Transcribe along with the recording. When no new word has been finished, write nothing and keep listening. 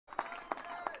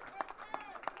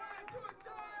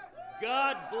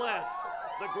God bless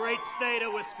the great state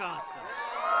of Wisconsin.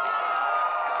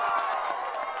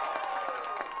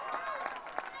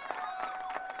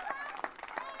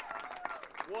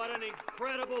 What an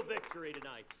incredible victory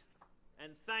tonight.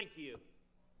 And thank you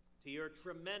to your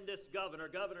tremendous governor,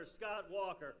 Governor Scott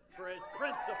Walker, for his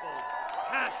principled,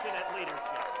 passionate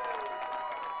leadership.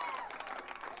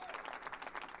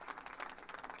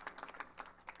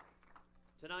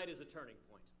 Tonight is a turning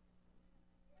point.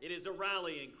 It is a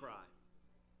rallying cry.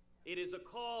 It is a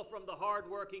call from the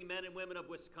hardworking men and women of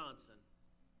Wisconsin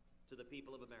to the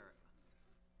people of America.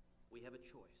 We have a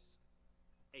choice,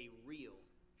 a real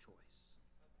choice.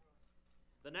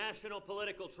 The national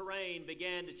political terrain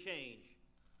began to change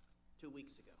 2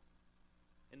 weeks ago.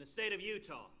 In the state of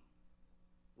Utah,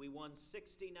 we won 69%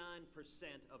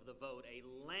 of the vote, a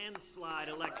landslide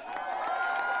election.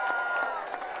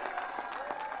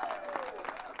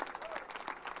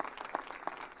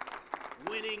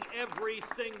 Winning every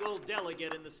single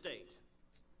delegate in the state.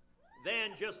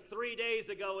 Then, just 3 days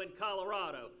ago in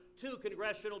Colorado, 2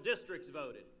 congressional districts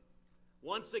voted.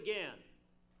 Once again,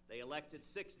 they elected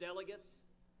 6 delegates,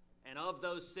 and of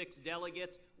those 6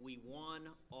 delegates, we won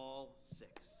all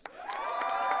 6.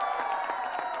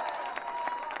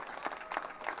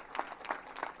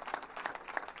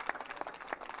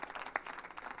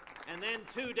 And then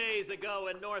 2 days ago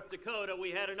in North Dakota,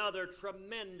 we had another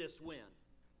tremendous win.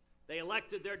 They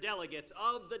elected their delegates.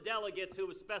 Of the delegates who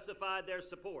have specified their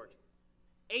support,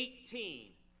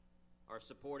 18 are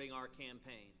supporting our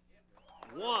campaign.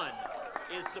 1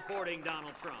 is supporting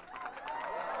Donald Trump.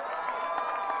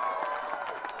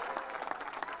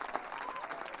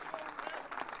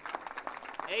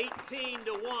 $18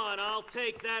 to 1, I'll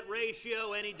take that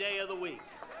ratio any day of the week.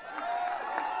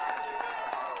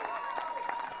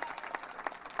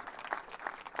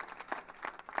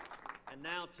 And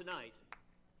now tonight,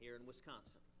 here in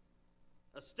Wisconsin,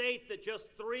 a state that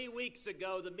just 3 weeks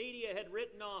ago the media had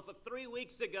written off. 3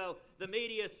 weeks ago, the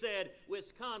media said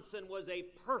Wisconsin was a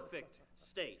perfect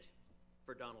state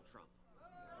for Donald Trump.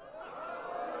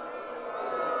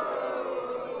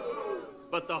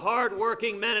 But the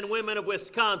hard-working men and women of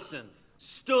Wisconsin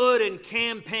stood and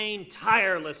campaigned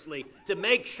tirelessly to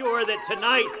make sure that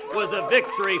tonight was a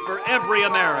victory for every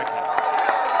American.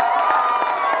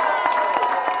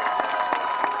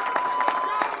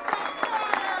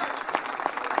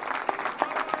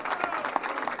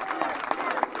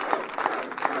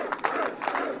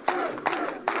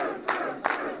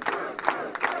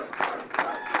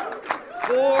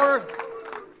 Four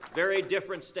very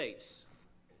different states: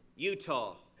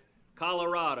 Utah,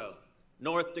 Colorado,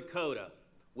 North Dakota,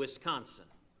 Wisconsin.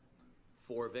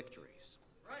 4 victories.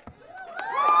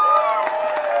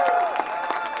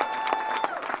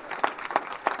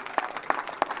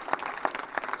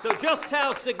 So just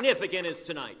how significant is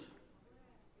tonight?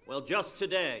 Well, just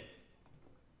today,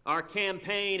 our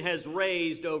campaign has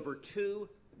raised over $2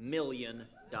 million.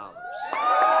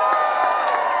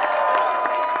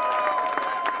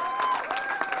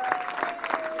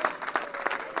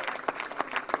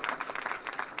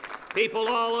 People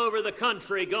all over the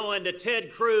country going to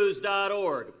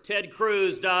tedcruz.org,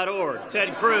 tedcruz.org,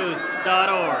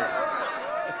 tedcruz.org.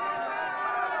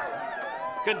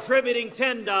 Contributing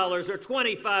 $10 or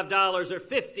 $25 or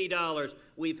 $50.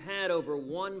 We've had over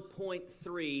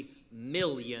 1.3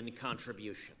 million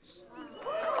contributions.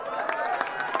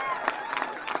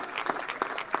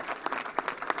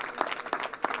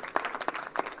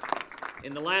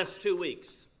 In the last 2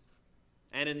 weeks,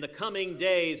 and in the coming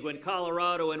days when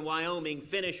Colorado and Wyoming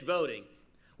finish voting,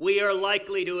 we are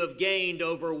likely to have gained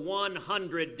over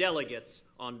 100 delegates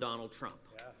on Donald Trump.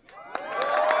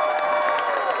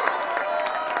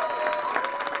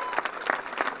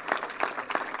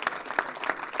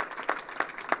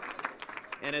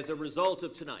 And as a result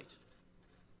of tonight,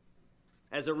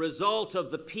 as a result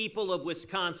of the people of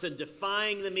Wisconsin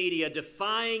defying the media,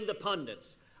 defying the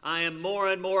pundits, I am more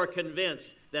and more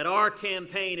convinced that our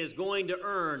campaign is going to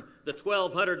earn the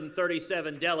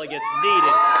 1,237 delegates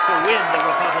needed to win the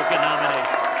Republican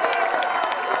nomination.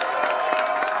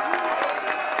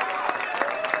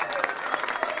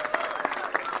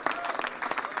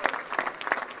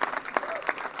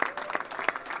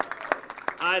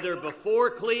 Either before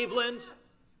Cleveland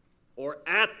or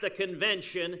at the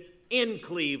convention in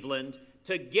Cleveland,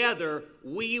 together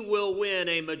we will win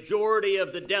a majority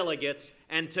of the delegates,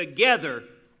 and together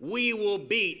we will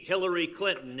beat Hillary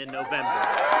Clinton in November.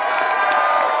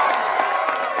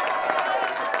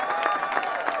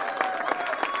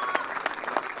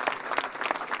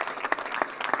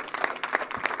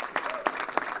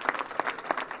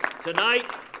 Tonight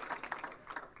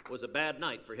was a bad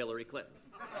night for Hillary Clinton.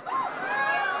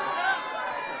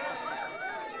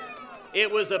 It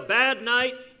was a bad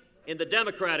night in the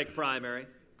Democratic primary,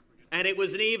 and it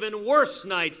was an even worse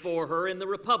night for her in the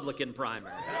Republican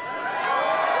primary.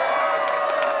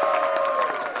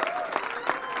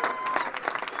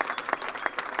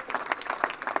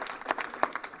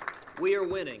 We are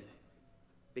winning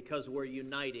because we're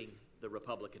uniting the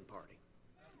Republican Party.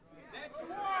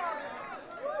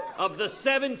 Of the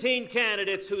 17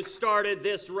 candidates who started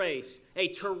this race, a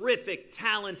terrific,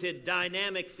 talented,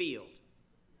 dynamic field,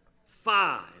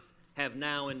 5 have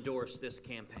now endorsed this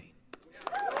campaign.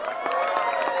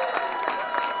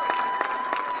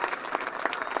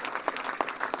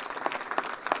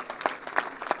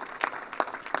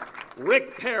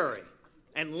 Rick Perry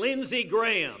and Lindsey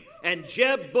Graham and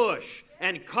Jeb Bush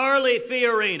and Carly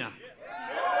Fiorina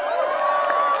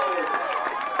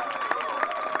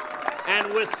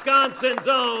and Wisconsin's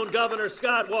own Governor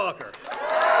Scott Walker.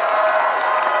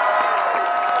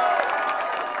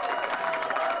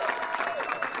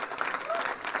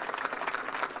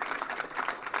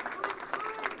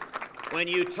 When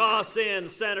you toss in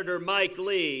Senator Mike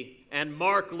Lee and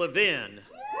Mark Levin,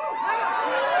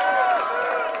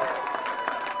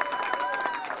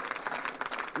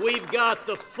 we've got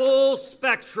the full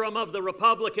spectrum of the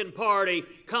Republican Party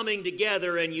coming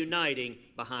together and uniting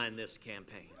behind this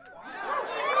campaign.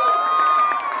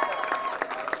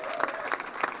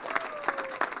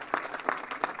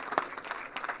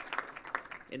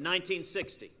 In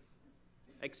 1960,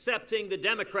 accepting the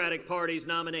Democratic Party's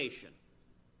nomination,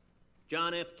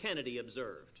 John F. Kennedy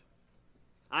observed,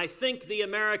 "I think the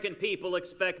American people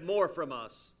expect more from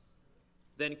us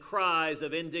than cries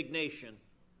of indignation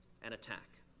and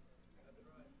attack.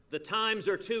 The times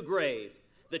are too grave,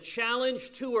 the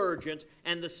challenge too urgent,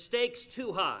 and the stakes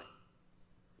too high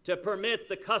to permit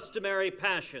the customary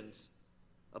passions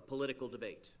of political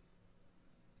debate.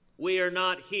 We are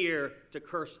not here to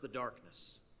curse the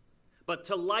darkness, but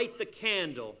to light the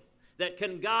candle that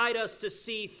can guide us to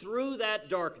see through that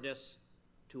darkness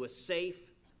to a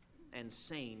safe and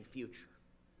sane future."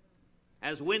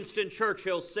 As Winston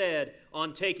Churchill said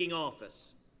on taking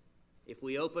office, if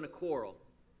we open a quarrel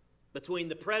between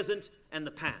the present and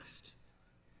the past,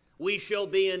 we shall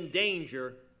be in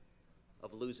danger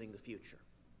of losing the future.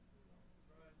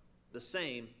 The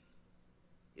same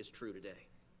is true today.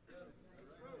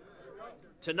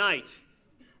 Tonight,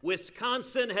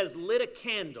 Wisconsin has lit a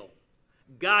candle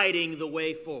guiding the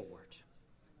way forward.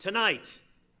 Tonight,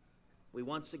 we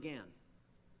once again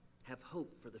have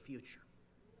hope for the future.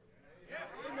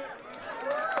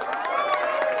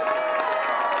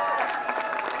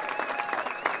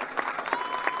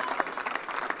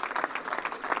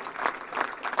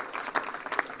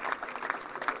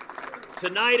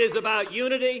 Tonight is about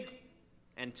unity,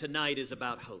 and tonight is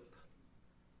about hope.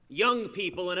 Young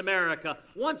people in America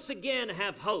once again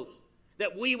have hope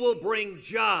that we will bring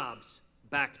jobs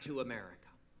back to America.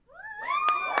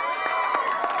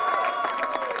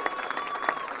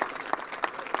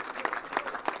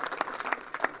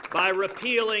 By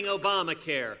repealing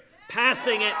Obamacare,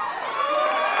 passing it,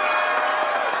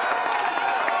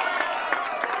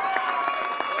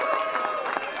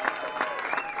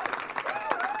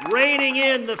 reining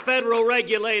in the federal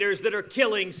regulators that are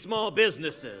killing small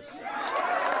businesses,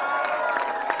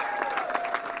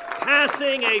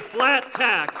 passing a flat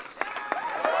tax,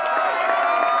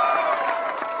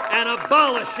 and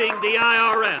abolishing the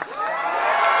IRS.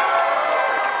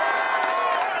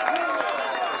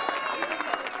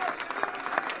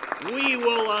 We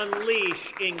will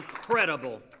unleash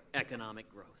incredible economic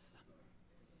growth.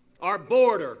 Our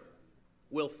border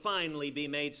will finally be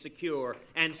made secure,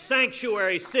 and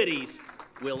sanctuary cities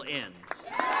will end.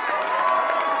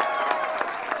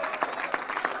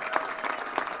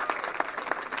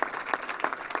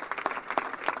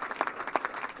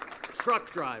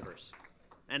 Truck drivers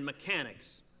and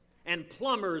mechanics and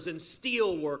plumbers and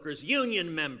steel workers,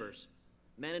 union members,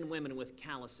 men and women with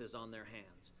calluses on their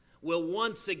hands, will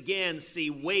once again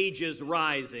see wages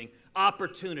rising,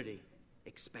 opportunity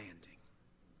expanding.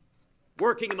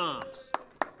 Working moms,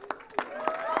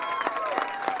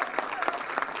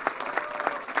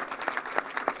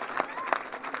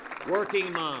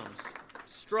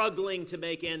 struggling to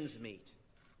make ends meet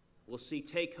will see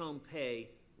take-home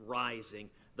pay rising,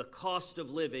 the cost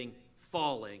of living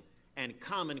falling, and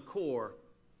Common Core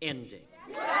ending.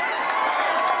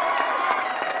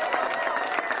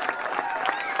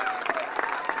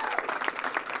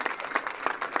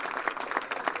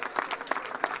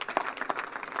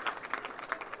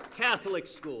 Catholic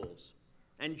schools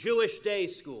and Jewish day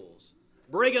schools,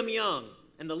 Brigham Young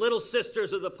and the Little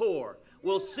Sisters of the Poor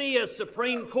will see a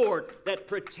Supreme Court that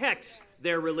protects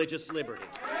their religious liberty.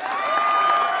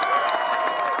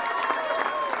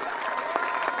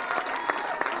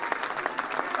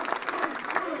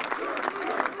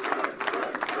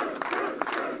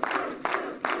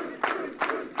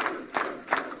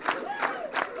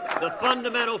 the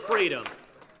fundamental freedom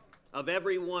of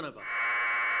every one of us.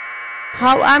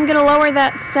 I'm going to lower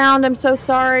that sound. I'm so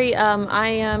sorry. I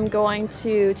am going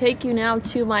to take you now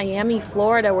to Miami,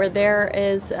 Florida, where there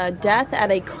is a death at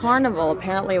a carnival.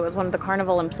 Apparently, it was one of the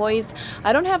carnival employees.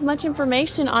 I don't have much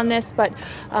information on this, but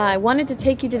I wanted to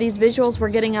take you to these visuals we're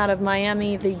getting out of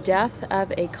Miami, the death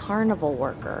of a carnival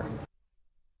worker.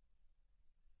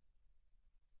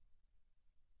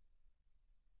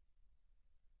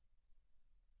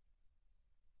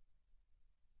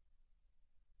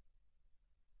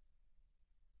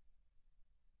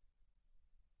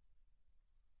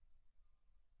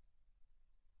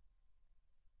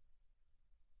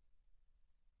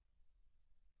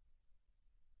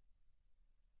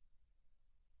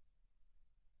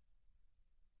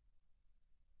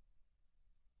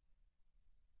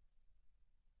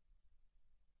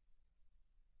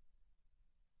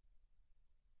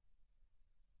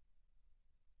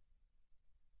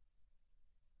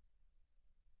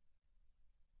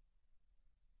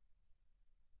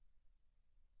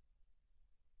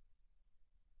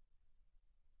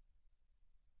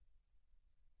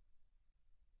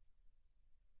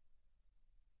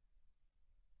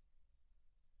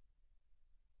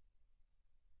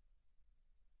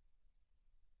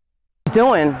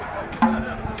 Doing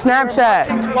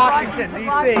Snapchat. Washington,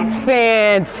 D.C.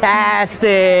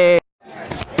 Fantastic.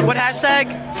 What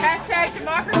hashtag? Hashtag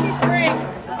democracy spring.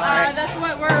 That's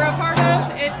what we're a part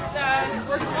of. It's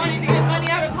we're wanting to get money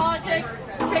out of politics,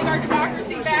 take our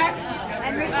democracy back,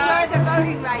 and restore the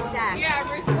Voting Rights Act. Yeah,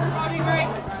 restore voting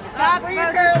rights. Free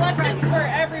and fair elections for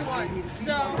everyone.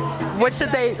 So. What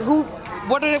should they? Who?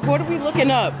 What are we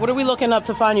looking up? What are we looking up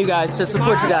to find you guys to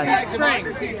support you guys?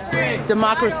 Democracy spring.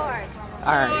 Democracy.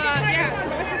 All right.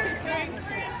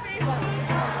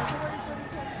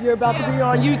 You're about to be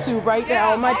on YouTube right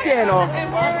now on my channel.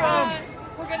 And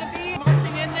we're going to be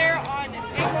marching in there on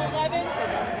April 11th,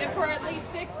 and for at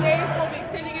least 6 days we'll be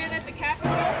sitting in at the Capitol.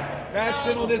 Mass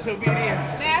civil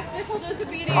disobedience. Mass civil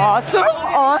disobedience. Awesome,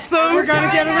 awesome. We're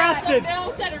gonna get arrested.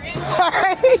 Bills that are in All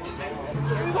right.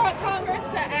 We want Congress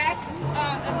to act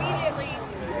immediately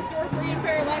to restore free and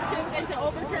fair elections and to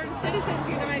overturn Citizens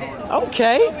United.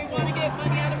 Okay. So we want to get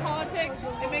money out of politics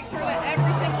and make sure that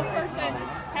every single person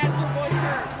has their voice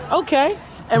heard. Okay.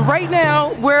 And right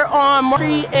now we're on March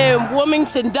in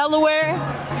Wilmington, Delaware.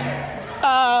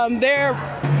 They're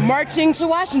marching to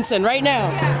Washington right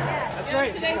now. That's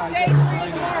right. Today's day 3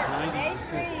 of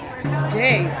March.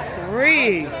 Day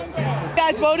 3. You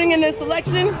guys voting in this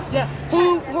election? Yes.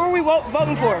 Who are we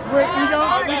voting for? We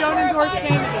don't endorse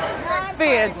candidates.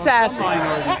 Fantastic.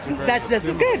 That's just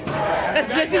as good.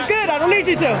 That's just as good. I don't need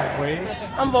you to.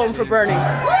 I'm voting for Bernie. A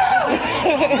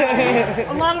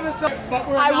lot of us, but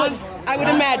we're I would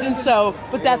imagine so,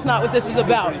 but that's not what this is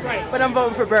about. Right. But I'm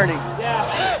voting for Bernie.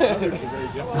 Yeah.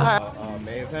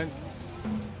 May event.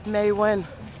 May when?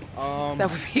 That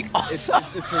would be awesome.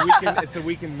 It's a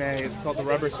week in May. It's called the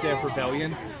Rubber Stamp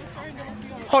Rebellion.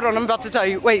 Hold on, I'm about to tell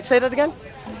you. Wait, say that again?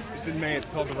 It's in May. It's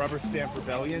called the Rubber Stamp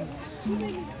Rebellion.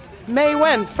 May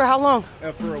when? For how long?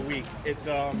 For a week. It's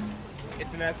an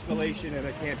escalation in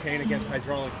a campaign against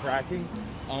hydraulic fracking.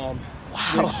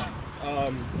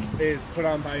 Which is put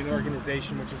on by an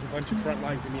organization which is a bunch of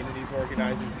frontline communities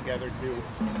organizing together to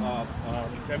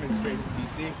demonstrate in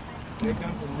DC. They've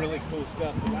done some really cool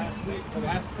stuff. The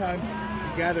last time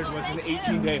we gathered was an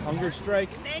 18-day hunger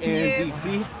strike in DC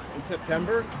in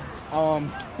September,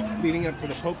 leading up to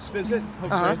the Pope's visit, Pope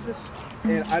Francis.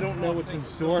 And I don't know what's in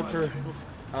store for,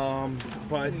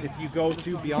 but if you go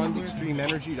to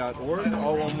beyondextremeenergy.org,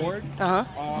 all one word,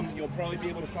 you'll probably be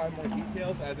able to find more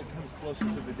details as it comes closer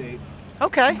to the date.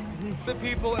 Okay. The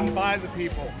people and by the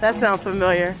people. That sounds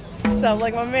familiar. Sounds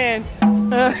like my man.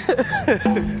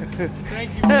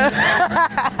 Thank you.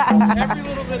 Every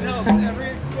little bit helps.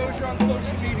 Every exposure on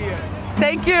social media.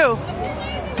 Thank you.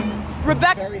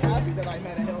 Rebecca. Very happy that I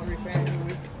met a Hillary fan who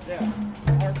was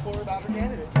hardcore about her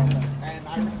candidate, and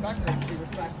I respect her and she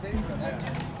respects me, so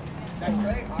that's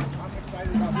great. I'm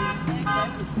excited about being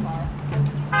this tomorrow.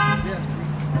 Yeah,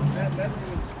 that's the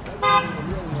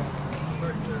real one.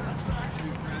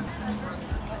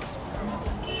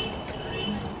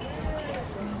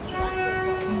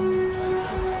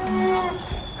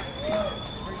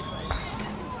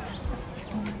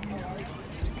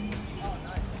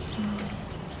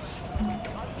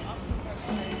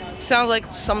 Sounds like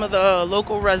some of the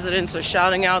local residents are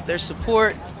shouting out their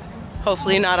support.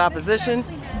 Hopefully not opposition.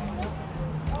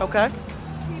 Okay.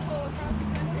 People across the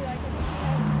country, like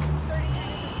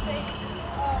 39 states,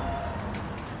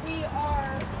 we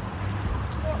are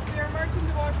marching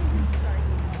to Washington,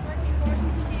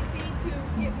 D.C. to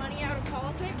get money out of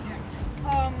politics.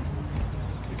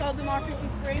 called Democracy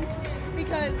Spring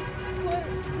because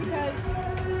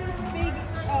big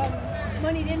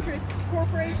moneyed interest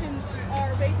corporations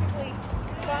are basically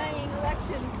buying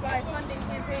elections by funding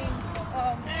campaigns,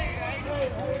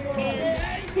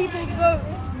 and people's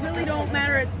votes really don't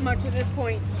matter much at this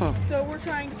point. So we're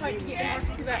trying to fight to get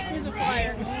democracy back. Here's a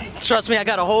flyer. Trust me, I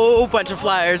got a whole bunch of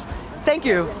flyers. Thank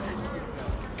you.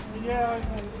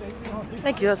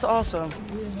 Thank you, that's awesome.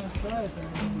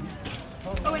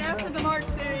 Oh, and after the march,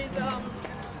 there is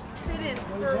sit-ins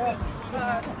for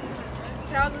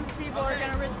thousands of people are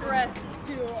going to risk arrest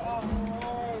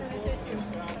for this issue.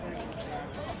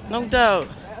 No doubt.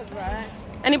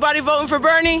 Anybody voting for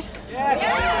Bernie? Yes.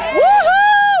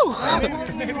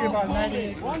 Woohoo! Maybe about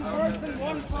 98. One person,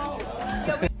 one vote.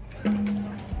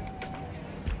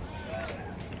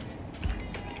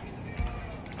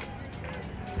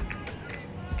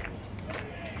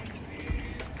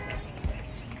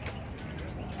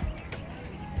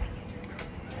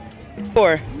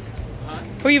 For?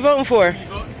 Who are you voting for?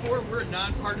 Voting for? We're a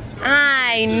nonpartisan organization.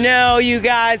 I know you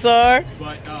guys are.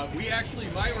 But we actually,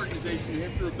 my organization, New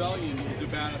Hampshire Rebellion, is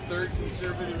about a third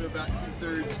conservative and about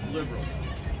 2/3 liberal.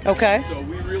 Okay. So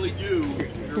we really do.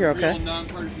 You're a okay. real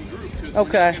nonpartisan group because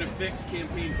Okay. we're not going to fix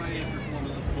campaign finance reform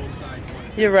unless both sides want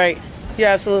it. You're right. You're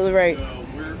absolutely right. So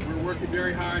we're working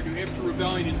very hard. New Hampshire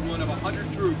Rebellion is one of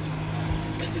 100 groups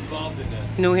that's involved in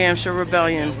this. New Hampshire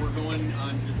Rebellion. We're going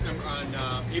on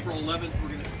April 11th. We're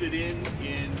going to sit in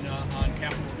on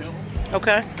Capitol Hill.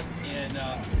 Okay. And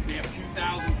we have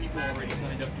 2,000 people already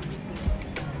signed up for this.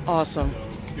 Awesome. So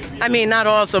it's gonna be I mean, not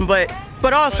awesome, but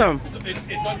awesome.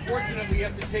 It's unfortunate we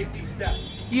have to take these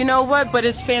steps. You know what? But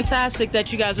it's fantastic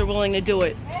that you guys are willing to do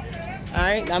it. All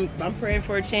right, I'm praying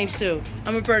for a change too.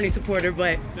 I'm a Bernie supporter,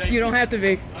 but you don't have to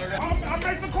be. I'll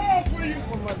make the call for you.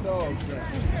 Where my dogs at? I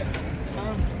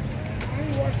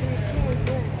ain't watching this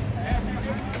car.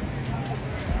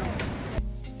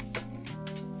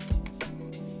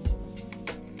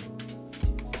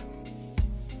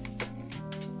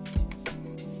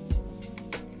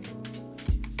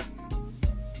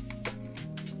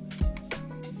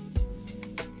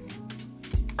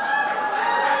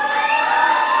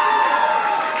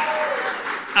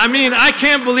 I mean, I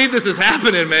can't believe this is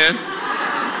happening, man.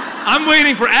 I'm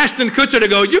waiting for Ashton Kutcher to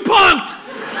go, you punked!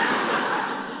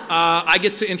 I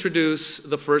get to introduce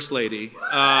the First Lady.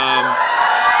 Wow.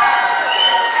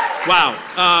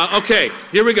 Okay,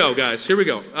 here we go, guys. Here we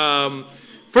go.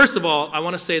 First of all, I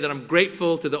want to say that I'm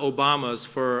grateful to the Obamas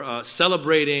for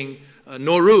celebrating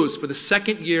Nowruz for the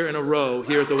second year in a row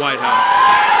here at the White House.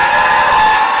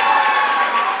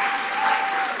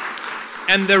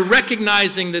 And they're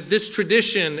recognizing that this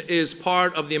tradition is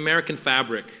part of the American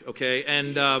fabric, okay?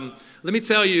 And let me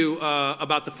tell you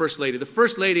about the First Lady. The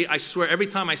First Lady, I swear, every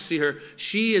time I see her,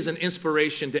 she is an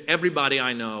inspiration to everybody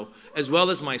I know, as well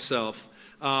as myself.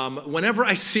 Whenever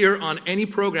I see her on any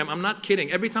program, I'm not kidding,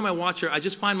 every time I watch her, I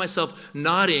just find myself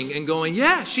nodding and going,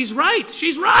 yeah, she's right,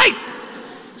 she's right!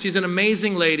 She's an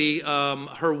amazing lady.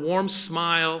 Her warm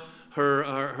smile,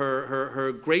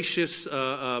 her gracious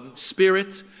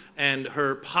spirit, and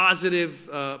her positive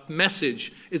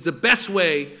message is the best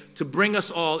way to bring us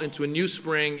all into a new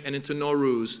spring and into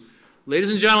Nowruz.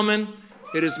 Ladies and gentlemen,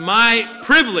 it is my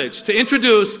privilege to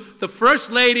introduce the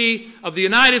First Lady of the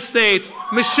United States,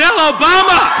 Michelle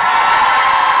Obama.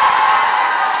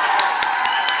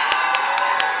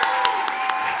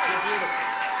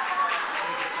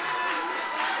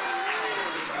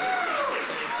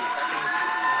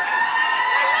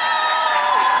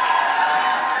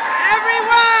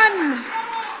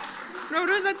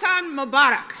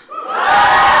 Mubarak.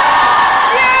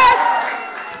 Yes!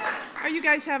 Are you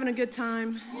guys having a good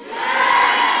time?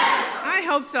 I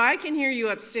hope so. I can hear you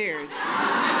upstairs.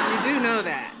 You do know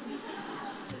that.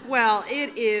 Well,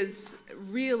 it is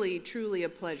really, truly a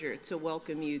pleasure to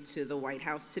welcome you to the White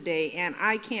House today, and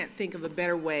I can't think of a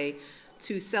better way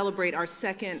to celebrate our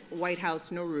second White House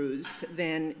Nowruz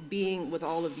than being with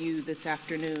all of you this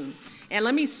afternoon. And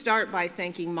let me start by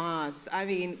thanking Maz. I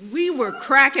mean, we were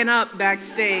cracking up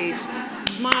backstage.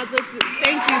 Maz,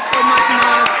 thank you so much,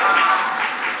 Maz.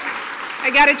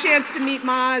 I got a chance to meet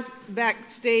Maz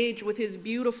backstage with his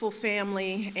beautiful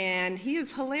family, and he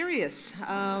is hilarious.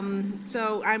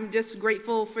 So I'm just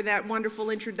grateful for that wonderful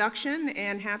introduction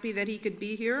and happy that he could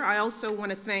be here. I also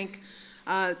want to thank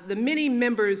the many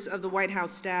members of the White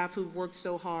House staff who've worked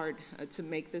so hard to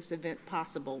make this event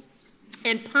possible.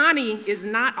 And Pani is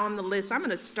not on the list. I'm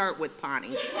going to start with Pani.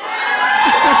 And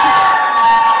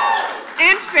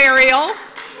Fariel.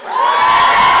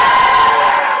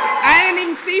 I didn't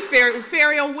even see Fariel.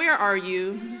 Fariel, where are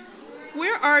you?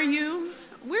 Where are you?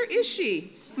 Where is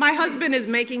she? My husband is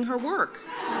making her work.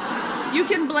 You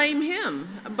can blame him,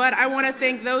 but I want to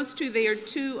thank those two. They are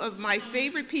two of my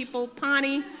favorite people.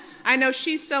 Pani, I know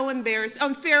she's so embarrassed.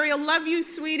 Fariel, love you,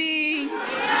 sweetie. You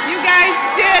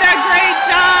guys did a great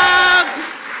job.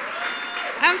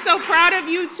 I'm so proud of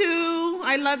you two.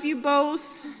 I love you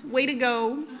both. Way to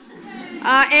go.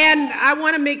 And I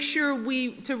want to make sure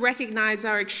to recognize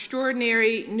our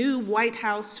extraordinary new White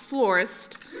House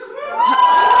florist, Hadia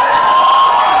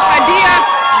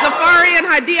Ghaffari. And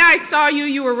Hadia, I saw you.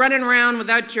 You were running around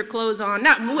without your clothes on,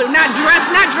 not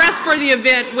dressed for the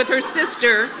event with her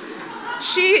sister.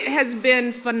 She has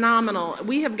been phenomenal.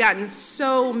 We have gotten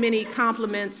so many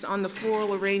compliments on the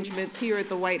floral arrangements here at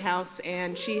the White House,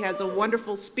 and she has a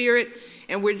wonderful spirit,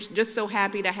 and we're just so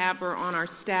happy to have her on our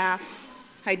staff.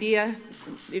 Hadia,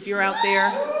 if you're out there,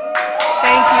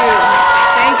 thank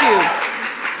you.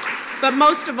 But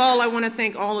most of all, I want to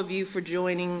thank all of you for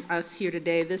joining us here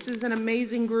today. This is an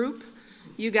amazing group.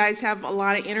 You guys have a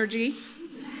lot of energy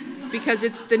because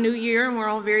it's the new year and we're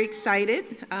all very excited.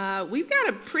 We've got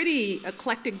a pretty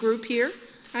eclectic group here.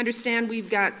 I understand we've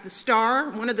got the star,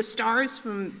 one of the stars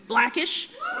from Blackish,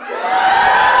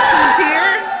 who's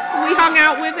here. We hung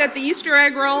out with at the Easter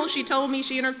egg roll. She told me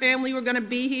she and her family were going to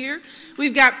be here.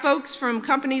 We've got folks from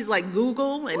companies like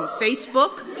Google and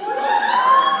Facebook.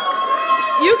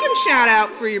 You can shout out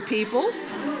for your people.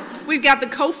 We've got the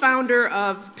co-founder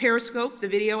of Periscope, the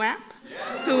video app,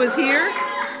 who is here.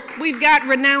 We've got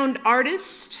renowned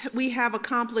artists. We have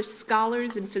accomplished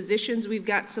scholars and physicians. We've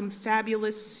got some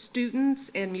fabulous students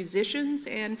and musicians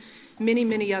and many,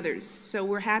 many others. So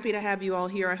we're happy to have you all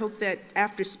here. I hope that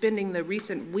after spending the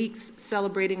recent weeks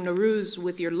celebrating Nowruz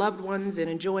with your loved ones and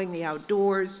enjoying the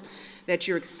outdoors, that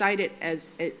you're excited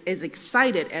as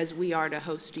excited as we are to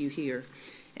host you here.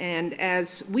 And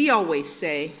as we always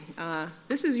say,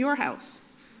 this is your house.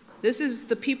 This is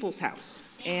the people's house.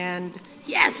 And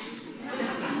yes!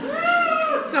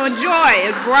 So enjoy.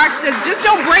 As Barack says, just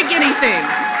don't break anything.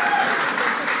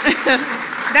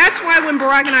 That's why when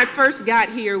Barack and I first got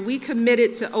here, we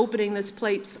committed to opening this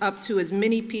place up to as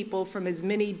many people from as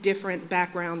many different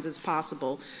backgrounds as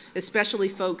possible, especially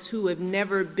folks who have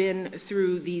never been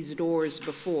through these doors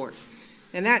before.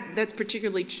 And that's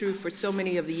particularly true for so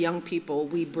many of the young people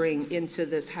we bring into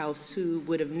this house who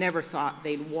would have never thought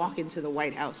they'd walk into the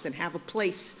White House and have a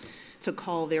place to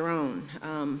call their own.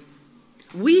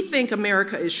 We think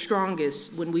America is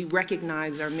strongest when we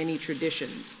recognize our many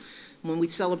traditions, when we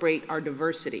celebrate our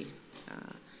diversity,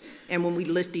 and when we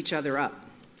lift each other up.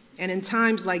 And in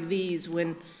times like these,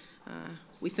 when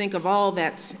we think of all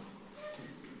that's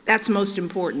most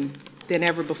important than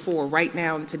ever before, right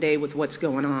now and today with what's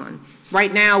going on.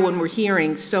 Right now, when we're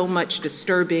hearing so much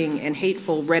disturbing and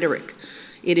hateful rhetoric,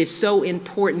 it is so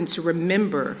important to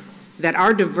remember that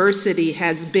our diversity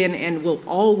has been and will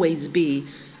always be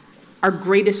our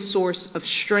greatest source of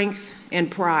strength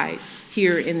and pride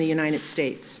here in the United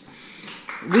States.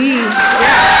 We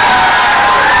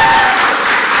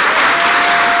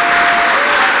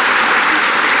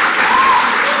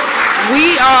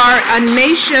are a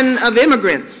nation of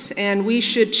immigrants, and we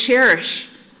should cherish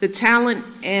the talent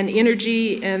and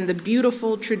energy and the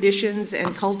beautiful traditions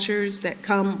and cultures that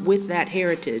come with that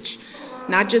heritage,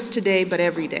 not just today, but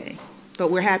every day.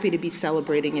 But we're happy to be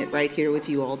celebrating it right here with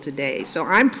you all today. So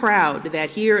I'm proud that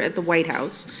here at the White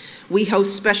House, we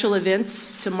host special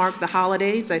events to mark the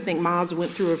holidays. I think Maz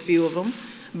went through a few of them.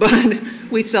 But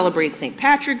we celebrate St.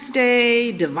 Patrick's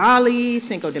Day, Diwali,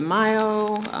 Cinco de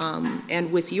Mayo, and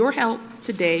with your help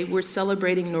today, we're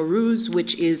celebrating Nowruz,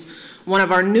 which is one of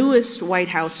our newest White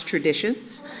House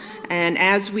traditions. And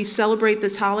as we celebrate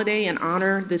this holiday and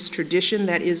honor this tradition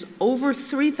that is over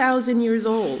 3,000 years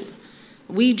old,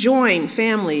 we join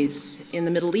families in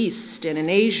the Middle East and in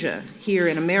Asia, here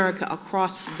in America,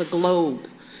 across the globe,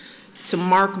 to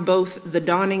mark both the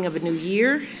dawning of a new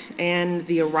year and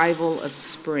the arrival of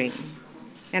spring.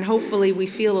 And hopefully we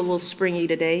feel a little springy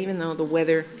today, even though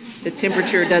the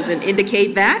temperature doesn't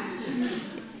indicate that.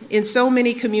 In so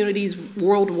many communities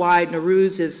worldwide,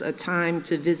 Nowruz is a time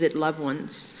to visit loved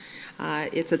ones.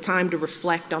 It's a time to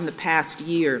reflect on the past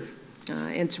year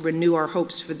and to renew our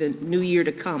hopes for the new year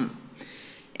to come.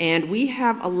 And we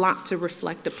have a lot to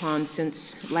reflect upon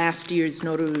since last year's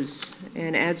Nowruz.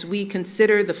 And as we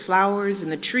consider the flowers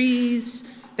and the trees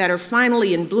that are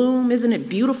finally in bloom, isn't it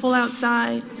beautiful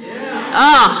outside? Yeah.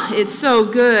 Oh, it's so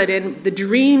good. And the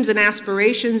dreams and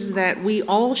aspirations that we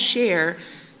all share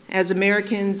as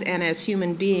Americans and as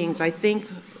human beings, I think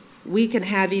we can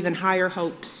have even higher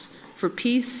hopes for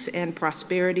peace and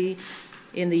prosperity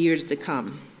in the years to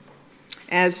come.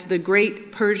 As the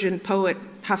great Persian poet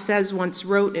Hafez once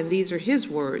wrote, and these are his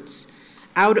words,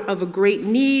 "Out of a great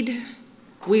need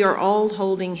we are all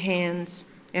holding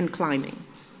hands and climbing.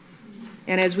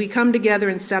 And as we come together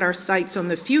and set our sights on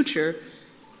the future,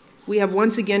 we have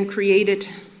once again created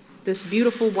this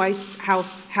beautiful White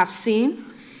House half scene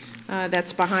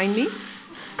that's behind me.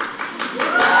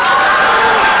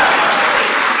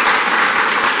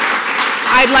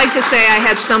 I'd like to say I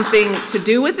had something to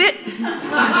do with it,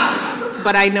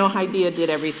 but I know Haidia did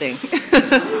everything.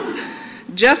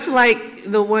 Just like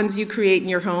the ones you create in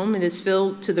your home, it is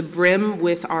filled to the brim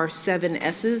with our 7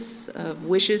 S's of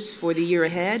wishes for the year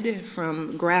ahead,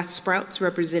 from grass sprouts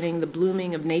representing the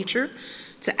blooming of nature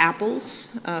to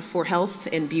apples for health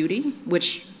and beauty,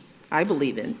 which I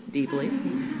believe in deeply,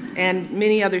 and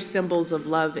many other symbols of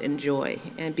love and joy.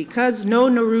 And because no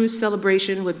Nowruz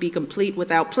celebration would be complete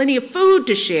without plenty of food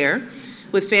to share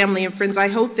with family and friends, I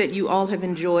hope that you all have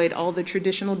enjoyed all the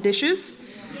traditional dishes.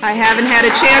 I haven't had a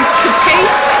chance to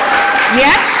taste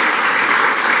yet,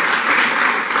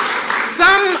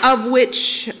 some of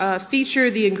which feature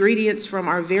the ingredients from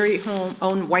our very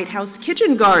own White House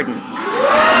kitchen garden.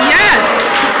 Yes!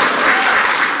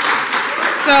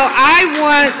 So I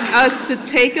want us to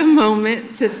take a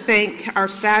moment to thank our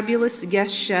fabulous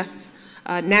guest chef,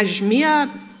 Najmia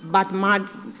Batmanglish.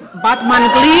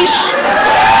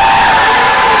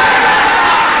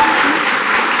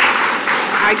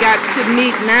 I got to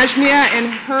meet Najmia and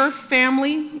her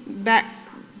family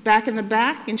back in the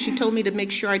back, and she told me to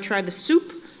make sure I try the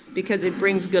soup because it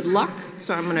brings good luck,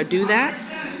 so I'm gonna do that.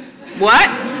 What?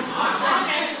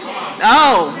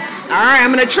 Oh, all right,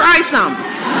 I'm gonna try some.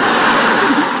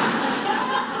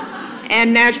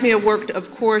 And Najmia worked,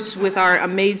 of course, with our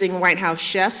amazing White House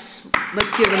chefs.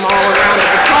 Let's give them all a round of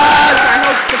applause. I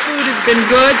hope the food has been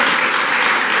good.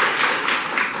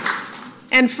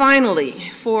 And finally,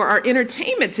 for our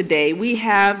entertainment today, we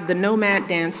have the Nomad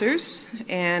Dancers.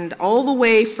 And all the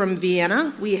way from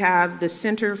Vienna, we have the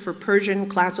Center for Persian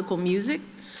Classical Music,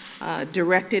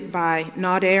 directed by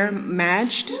Nader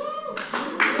Majd,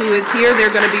 who is here.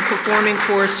 They're going to be performing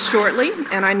for us shortly,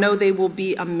 and I know they will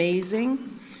be amazing.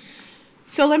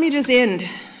 So let me just end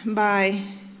by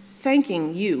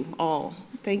thanking you all.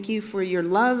 Thank you for your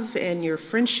love and your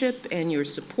friendship and your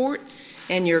support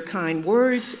and your kind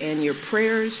words and your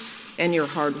prayers and your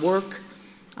hard work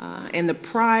and the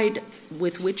pride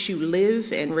with which you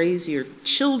live and raise your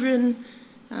children,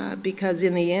 because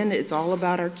in the end, it's all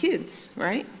about our kids,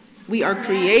 right? We are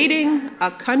creating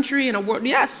a country and a world.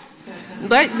 Yes,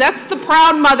 that's the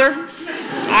proud mother.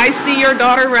 I see your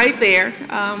daughter right there.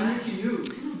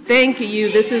 Thank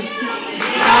you. This is.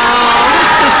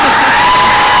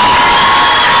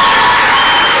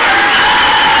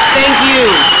 Thank you.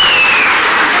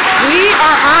 We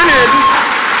are honored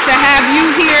to have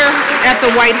you here at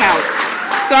the White House.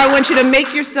 So I want you to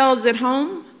make yourselves at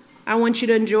home. I want you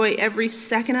to enjoy every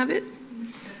second of it.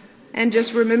 And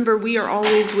just remember, we are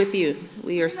always with you.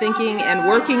 We are thinking and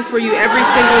working for you every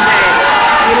single day.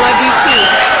 We love you too.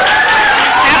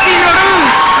 Happy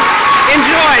Nowruz.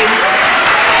 Enjoy.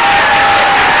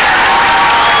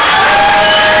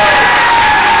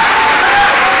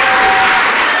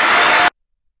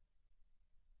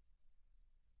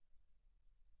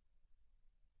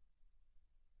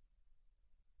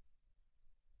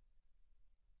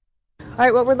 All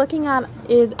right, what we're looking at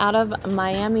is out of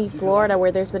Miami, Florida,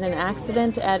 where there's been an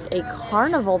accident at a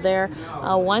carnival there.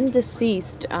 One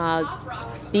deceased.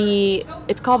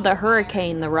 It's called the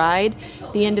Hurricane, the ride.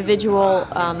 The individual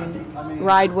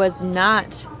ride was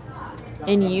not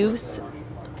in use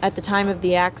at the time of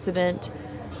the accident,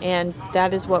 and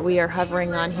that is what we are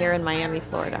hovering on here in Miami,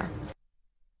 Florida.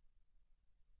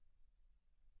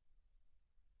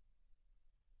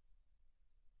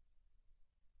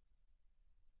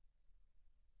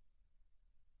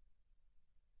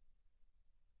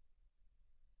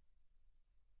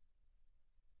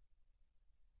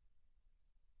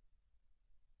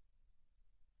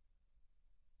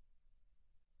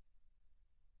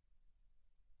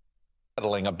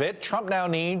 Settling a bit, Trump now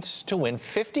needs to win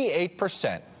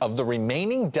 58% of the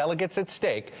remaining delegates at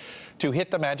stake to hit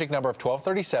the magic number of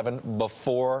 1237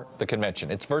 before the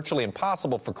convention. It's virtually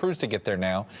impossible for Cruz to get there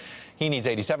now. He needs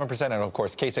 87%, and of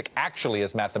course Kasich actually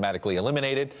is mathematically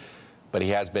eliminated, but he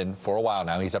has been for a while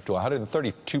now. He's up to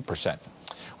 132%.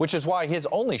 Which is why his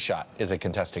only shot is a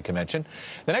contested convention.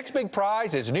 The next big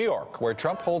prize is New York, where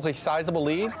Trump holds a sizable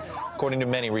lead, according to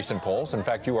many recent polls. In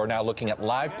fact, you are now looking at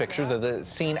live pictures of the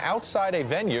scene outside a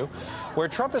venue where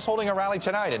Trump is holding a rally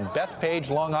tonight in Bethpage,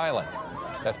 Long Island.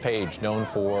 Bethpage, known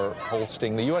for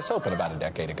hosting the U.S. Open about a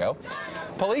decade ago.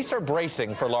 Police are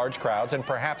bracing for large crowds and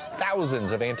perhaps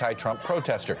thousands of anti-Trump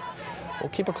protesters. We'll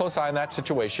keep a close eye on that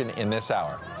situation in this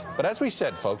hour. But as we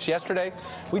said, folks, yesterday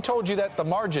we told you that the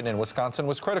margin in Wisconsin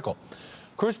was critical.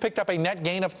 Cruz picked up a net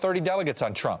gain of 30 delegates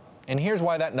on Trump. And here's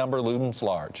why that number looms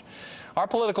large. Our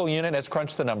political unit has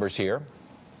crunched the numbers here,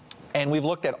 and we've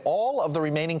looked at all of the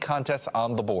remaining contests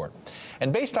on the board.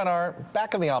 And based on our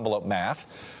back-of-the-envelope math,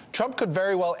 Trump could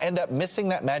very well end up missing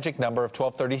that magic number of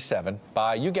 1237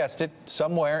 by, you guessed it,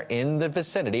 somewhere in the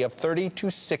vicinity of 30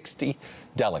 to 60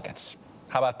 delegates.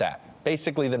 How about that?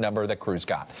 Basically the number that Cruz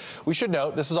got. We should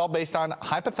note this is all based on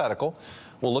hypothetical.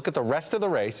 We'll look at the rest of the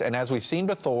race, and as we've seen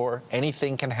before,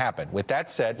 anything can happen. With that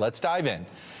said, let's dive in.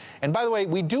 And by the way,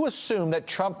 we do assume that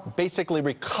Trump basically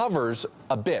recovers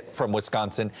a bit from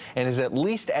Wisconsin and is at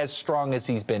least as strong as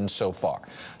he's been so far.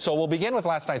 So we'll begin with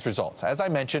last night's results. As I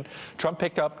mentioned, Trump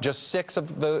picked up just 6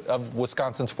 of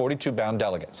Wisconsin's 42 bound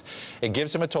delegates. It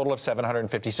gives him a total of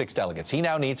 756 delegates. He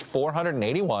now needs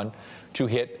 481 to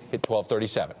hit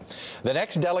 1237. The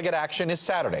next delegate action is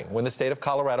Saturday, when the state of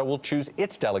Colorado will choose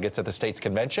its delegates at the state's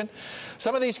convention.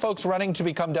 Some of these folks running to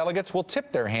become delegates will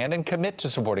tip their hand and commit to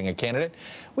supporting a candidate.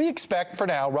 We expect for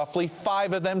now roughly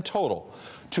 5 of them total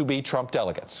to be Trump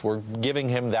delegates. We're giving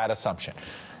him that assumption.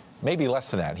 Maybe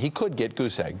less than that. He could get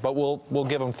goose egg, but we'll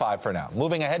give him 5 for now.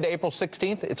 Moving ahead to April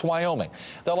 16th, it's Wyoming.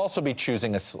 They'll also be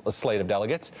choosing a slate of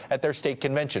delegates at their state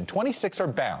convention. 26 are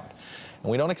bound. And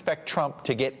we don't expect Trump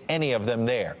to get any of them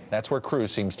there. That's where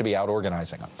Cruz seems to be out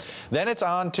organizing them. Then it's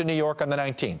on to New York on the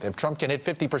 19th. If Trump can hit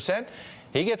 50%,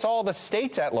 he gets all the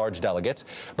states at-large delegates,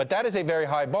 but that is a very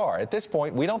high bar. At this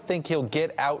point, we don't think he'll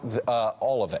get out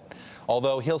all of it,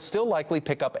 although he'll still likely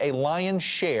pick up a lion's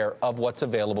share of what's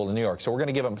available in New York. So we're going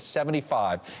to give him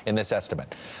 75 in this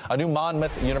estimate. A new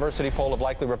Monmouth University poll of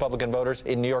likely Republican voters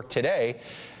in New York today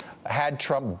had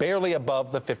Trump barely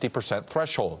above the 50%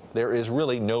 threshold. There is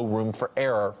really no room for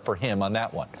error for him on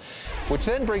that one. Which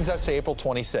then brings us to April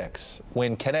 26,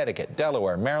 when Connecticut,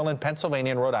 Delaware, Maryland,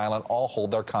 Pennsylvania, and Rhode Island all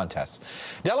hold their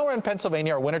contests. Delaware and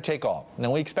Pennsylvania are winner-take-all. Now,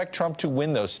 we expect Trump to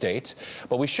win those states,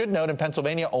 but we should note in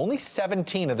Pennsylvania, only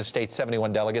 17 of the state's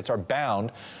 71 delegates are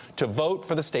bound to vote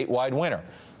for the statewide winner.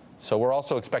 So we're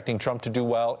also expecting Trump to do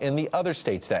well in the other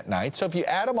states that night. So if you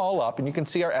add them all up, and you can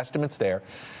see our estimates there,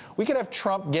 we could have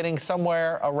Trump getting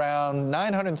somewhere around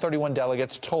 931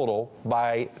 delegates total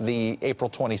by the April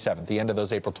 27th, the end of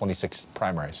those April 26th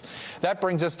primaries. That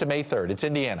brings us to May 3rd. It's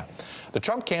Indiana. The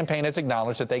Trump campaign has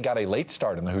acknowledged that they got a late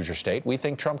start in the Hoosier State. We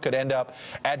think Trump could end up,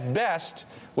 at best,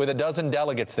 with a dozen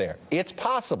delegates there. It's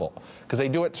possible, because they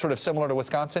do it sort of similar to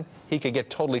Wisconsin. He could get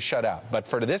totally shut out. But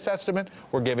for this estimate,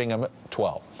 we're giving him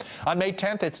 12. On May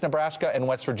 10th, it's Nebraska and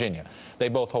West Virginia. They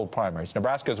both hold primaries.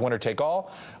 Nebraska is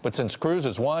winner-take-all, but since Cruz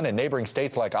has won in neighboring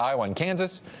states like Iowa and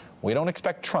Kansas, we don't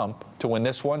expect Trump to win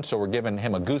this one, so we're giving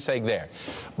him a goose egg there.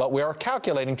 But we are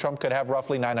calculating Trump could have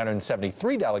roughly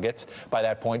 973 delegates by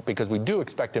that point, because we do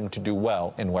expect him to do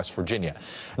well in West Virginia.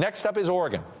 Next up is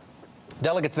Oregon.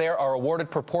 Delegates there are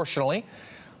awarded proportionally.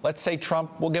 Let's say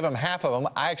Trump, we'll give him half of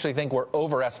them. I actually think we're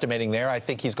overestimating there. I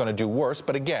think he's going to do worse.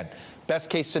 But again, best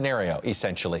case scenario,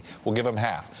 essentially. We'll give him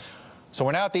half. So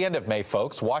we're now at the end of May,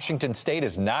 folks. Washington State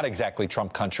is not exactly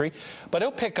Trump country, but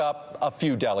he'll pick up a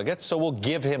few delegates, so we'll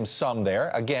give him some there.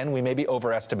 Again, we may be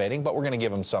overestimating, but we're going to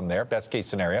give him some there, best case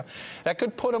scenario. That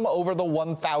could put him over the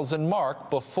 1,000 mark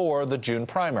before the June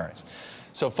primaries.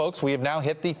 So, folks, we have now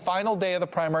hit the final day of the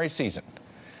primary season.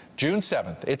 June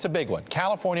 7th, it's a big one.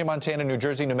 California, Montana, New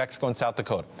Jersey, New Mexico, and South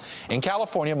Dakota. In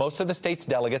California, most of the state's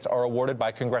delegates are awarded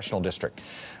by congressional district.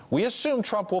 We assume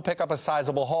Trump will pick up a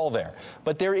sizable haul there,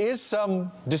 but there is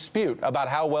some dispute about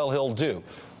how well he'll do.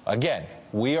 Again,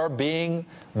 we are being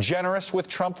generous with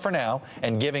Trump for now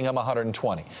and giving him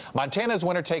 120. Montana's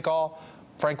winner-take-all.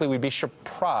 Frankly, we'd be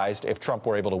surprised if Trump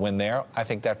were able to win there. I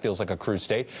think that feels like a Cruz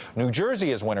state. New Jersey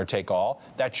is winner-take-all.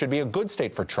 That should be a good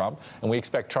state for Trump, and we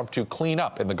expect Trump to clean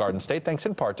up in the Garden State, thanks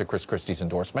in part to Chris Christie's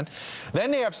endorsement.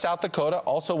 Then they have South Dakota,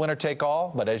 also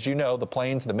winner-take-all, but as you know, the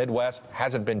Plains, the Midwest,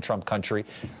 hasn't been Trump country.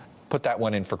 Put that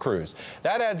one in for Cruz.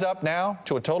 That adds up now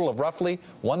to a total of roughly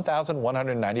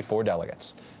 1,194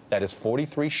 delegates. That is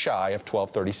 43 shy of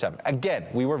 1237. Again,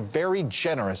 we were very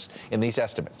generous in these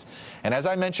estimates. And as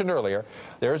I mentioned earlier,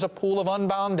 there is a pool of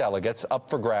unbound delegates up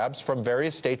for grabs from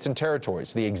various states and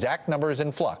territories. The exact number is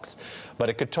in flux, but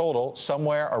it could total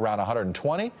somewhere around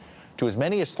 120 to as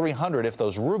many as 300 if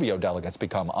those Rubio delegates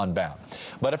become unbound.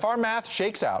 But if our math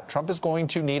shakes out, Trump is going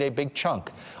to need a big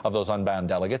chunk of those unbound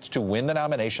delegates to win the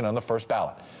nomination on the first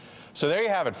ballot. So there you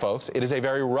have it, folks. It is a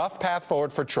very rough path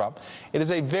forward for Trump. It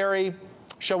is a very,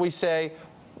 shall we say,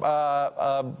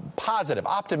 positive,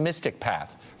 optimistic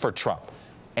path for Trump.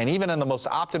 And even in the most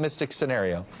optimistic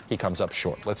scenario, he comes up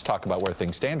short. Let's talk about where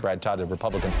things stand. Brad Todd, the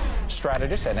Republican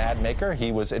strategist and ad maker.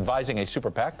 He was advising a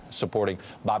super PAC supporting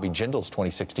Bobby Jindal's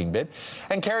 2016 bid.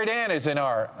 And Carrie Dan is in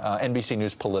our NBC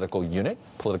News political unit,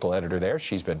 political editor there.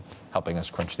 She's been helping us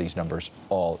crunch these numbers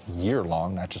all year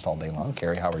long, not just all day long.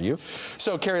 Carrie, how are you?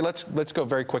 So, Carrie, let's go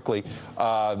very quickly.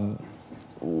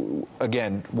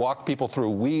 Again, walk people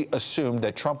through. We assumed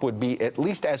that Trump would be at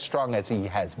least as strong as he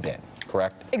has been,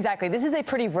 correct? Exactly. This is a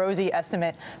pretty rosy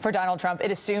estimate for Donald Trump. It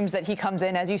assumes that he comes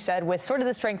in, as you said, with sort of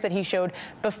the strength that he showed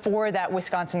before that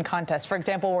Wisconsin contest. For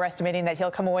example, we're estimating that he'll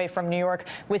come away from New York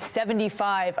with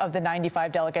 75 of the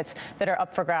 95 delegates that are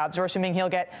up for grabs. We're assuming he'll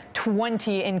get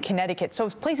 20 in Connecticut.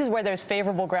 So places where there's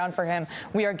favorable ground for him,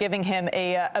 we are giving him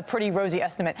a pretty rosy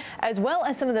estimate, as well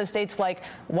as some of those states like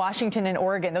Washington and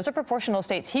Oregon. Those are proportional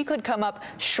states. He could come up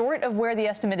short of where the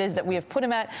estimate is that we have put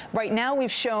him at. Right now,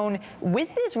 we've shown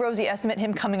with this rosy estimate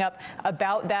him coming up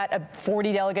about that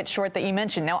 40 delegates short that you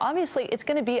mentioned. Now, obviously, it's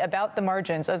going to be about the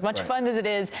margins. As much fun as it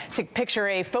is to picture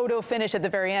a photo finish at the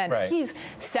very end, he's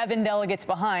 7 delegates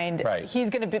behind. He's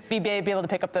going to be able to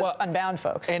pick up those unbound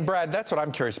folks. And Brad, that's what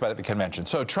I'm curious about at the convention.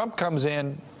 So Trump comes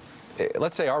in,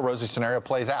 let's say our rosy scenario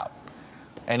plays out,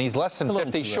 and he's less than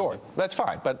 50 short. That's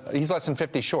fine, but he's less than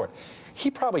 50 short. He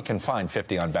probably can find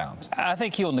 50 unbounds. I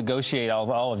think he'll negotiate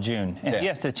all of June. And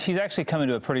yes, he's actually coming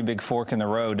to a pretty big fork in the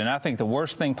road. And I think the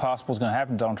worst thing possible is going to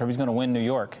happen to Donald Trump. He's going to win New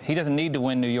York. He doesn't need to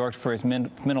win New York for his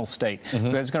mental state,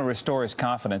 but it's going to restore his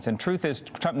confidence. And truth is,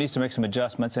 Trump needs to make some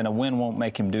adjustments, and a win won't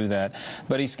make him do that.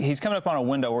 But he's coming up on a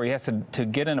window where he has to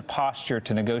get in a posture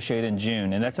to negotiate in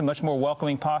June. And that's a much more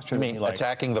welcoming posture. You mean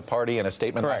attacking the party in a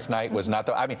statement last night was not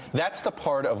the... I mean, that's the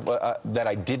part of that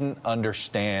I didn't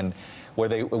understand,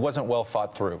 where it wasn't well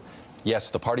thought through. Yes,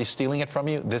 the party's stealing it from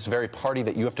you. This very party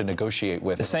that you have to negotiate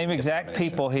with. The same exact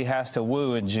people he has to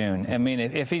woo in June. I mean,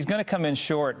 if he's going to come in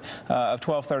short of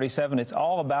 1237, it's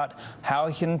all about how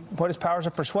he can, what his powers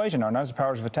of persuasion are, not his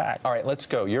powers of attack. All right, let's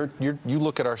go. You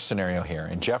look at our scenario here,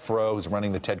 and Jeff Rowe is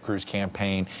running the Ted Cruz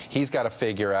campaign. He's got to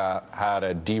figure out how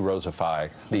to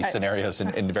de-Rosify these scenarios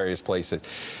in various places.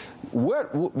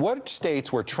 What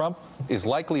states where Trump is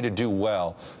likely to do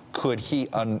well could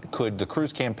the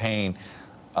Cruz campaign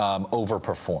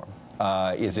overperform?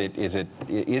 Is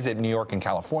it New York and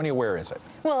California? Where is it?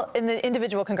 Well, in the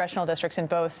individual congressional districts in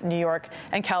both New York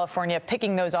and California,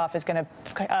 picking those off is going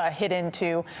to hit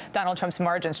into Donald Trump's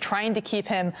margins, trying to keep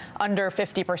him under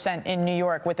 50% in New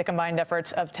York with the combined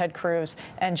efforts of Ted Cruz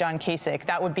and John Kasich.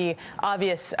 That would be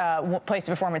obvious place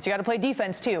of performance. You got to play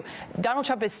defense, too. Donald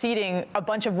Trump is seeding a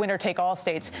bunch of winner-take-all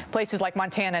states, places like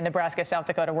Montana, Nebraska, South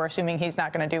Dakota. We're assuming he's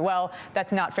not going to do well.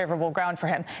 That's not favorable ground for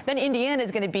him. Then Indiana is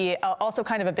going to be also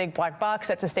kind of a big black box.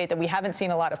 That's a state that we haven't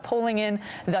seen a lot of polling in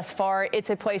thus far.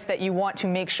 It's a place that you want to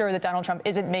make sure that Donald Trump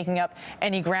isn't making up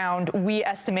any ground. We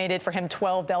estimated for him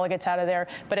 12 delegates out of there.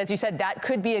 But as you said, that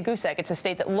could be a goose egg. It's a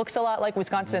state that looks a lot like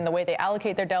Wisconsin in the way they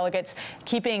allocate their delegates.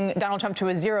 Keeping Donald Trump to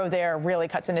a 0 there really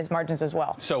cuts in his margins as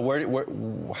well.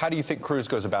 So how do you think Cruz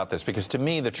goes about this? Because to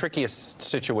me, the trickiest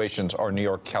situations are New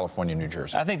York, California, New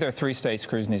Jersey. I think there are 3 states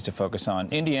Cruz needs to focus on.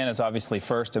 Indiana is obviously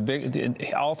first.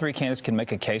 All 3 candidates can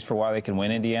make a case for why they can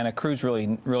win Indiana. Cruz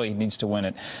really needs to win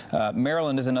it.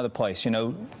 Maryland is another place. You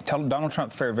know, Donald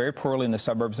Trump fared very poorly in the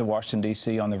suburbs of Washington,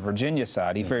 D.C. on the Virginia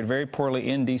side. He fared very poorly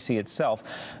in D.C. itself.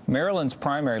 Maryland's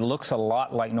primary looks a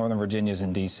lot like Northern Virginia's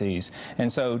and D.C.'s.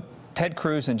 And so Ted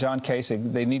Cruz and John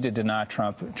Kasich, they need to deny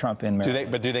Trump in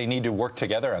Maryland. Do they need to work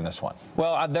together on this one?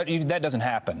 Well, that doesn't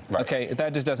happen. Right. Okay,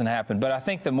 that just doesn't happen. But I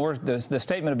think the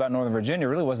statement about Northern Virginia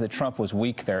really was that Trump was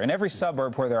weak there. In every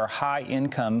suburb where there are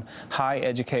high-income,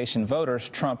 high-education voters,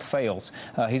 Trump fails.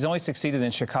 He's only succeeded in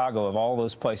Chicago of all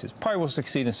those places. Probably will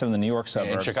succeed in some of the New York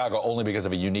suburbs. In Chicago, only because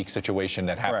of a unique situation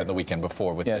that happened the weekend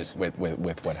before with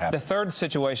what happened. The third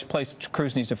place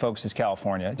Cruz needs to focus is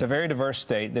California. It's a very diverse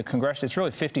state. The Congress, it's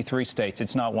really 53 states.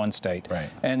 It's not one state. Right.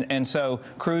 And so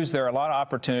Cruz, there are a lot of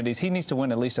opportunities. He needs to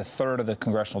win at least a third of the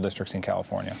congressional districts in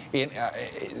California.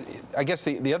 I guess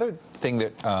the other thing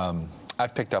that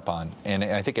I've picked up on, and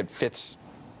I think it fits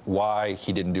why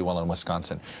he didn't do well in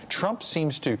Wisconsin, Trump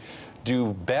seems to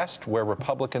do best where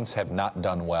Republicans have not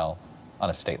done well on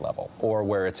a state level, or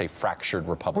where it's a fractured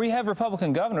Republican. Where you have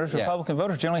Republican governors, Republican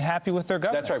voters generally happy with their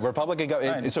governors. That's right, Republican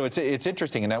governors. So it's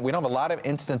interesting, and we don't have a lot of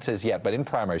instances yet, but in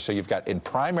primaries, so you've got in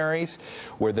primaries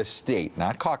where the state,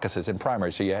 not caucuses, in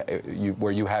primaries, so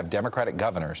where you have Democratic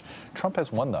governors, Trump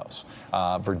has won those.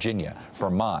 Virginia,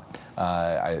 Vermont,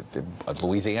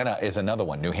 Louisiana is another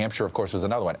one. New Hampshire, of course, is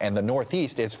another one. And the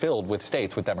Northeast is filled with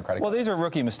states with Democratic governors. These are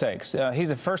rookie mistakes. He's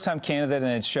a first-time candidate,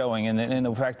 and it's showing in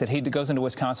the fact that he goes into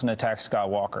Wisconsin and attacks Scott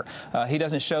Walker. He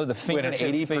doesn't show the fingertip With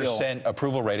an feel. 80%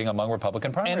 approval rating among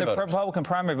Republican primary voters. And the Republican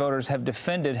primary voters have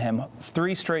defended him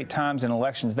 3 straight times in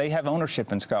elections. They have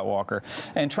ownership in Scott Walker.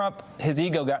 And Trump, his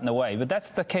ego got in the way. But that's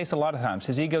the case a lot of times.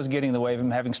 His ego's getting in the way of him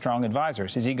having strong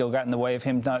advisors. His ego got in the way of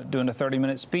him not doing a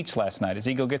 30-minute speech last night. His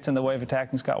ego gets in the way of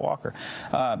attacking Scott Walker.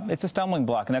 It's a stumbling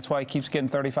block, and that's why he keeps getting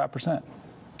 35%.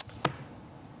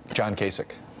 John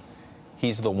Kasich.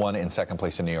 He's the one in second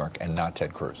place in New York and not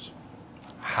Ted Cruz.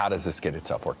 How does this get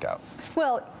itself worked out?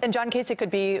 Well, and John Kasich could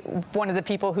be one of the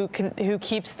people who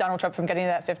keeps Donald Trump from getting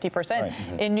that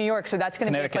 50% in New York. So that's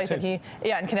going to be a place that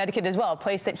in Connecticut as well, a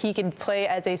place that he can play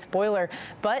as a spoiler.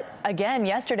 But again,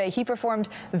 yesterday he performed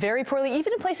very poorly,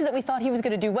 even in places that we thought he was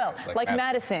going to do well, like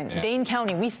Madison, Dane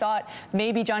County. We thought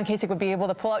maybe John Kasich would be able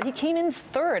to pull out. He came in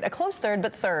third, a close third,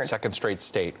 but third. Second straight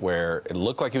state where it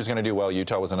looked like he was going to do well.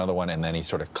 Utah was another one, and then he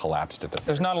sort of collapsed at the.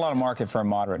 There's not a lot of market for a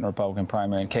moderate in Republican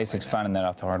primary, and Kasich's finding that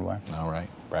out the hard way. All right.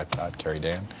 Brad Todd, Carrie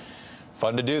Dan.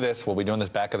 Fun to do this. We'll be doing this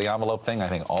back of the envelope thing, I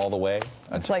think, all the way.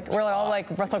 It's like we're all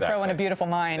like Russell Crowe in A Beautiful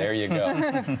Mind. There you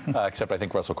go. Except I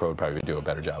think Russell Crowe would probably do a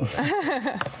better job of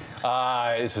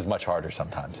it. This is much harder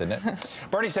sometimes, isn't it?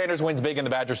 Bernie Sanders wins big in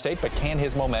the Badger State, but can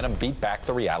his momentum beat back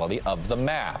the reality of the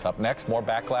math? Up next, more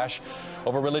backlash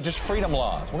over religious freedom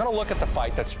laws. We're going to look at the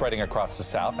fight that's spreading across the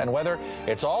South and whether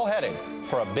it's all heading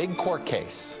for a big court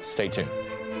case. Stay tuned.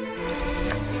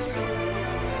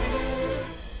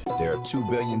 There are 2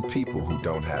 billion people who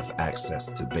don't have access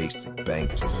to basic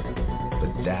banking,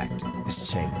 but that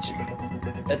is changing.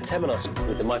 At Temenos,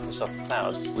 with the Microsoft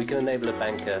Cloud, we can enable a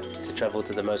banker to travel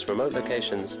to the most remote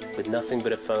locations with nothing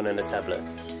but a phone and a tablet.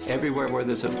 Everywhere where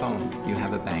there's a phone, you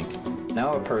have a bank.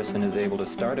 Now a person is able to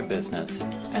start a business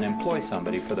and employ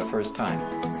somebody for the first time.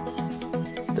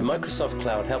 The Microsoft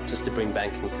Cloud helped us to bring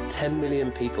banking to 10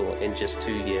 million people in just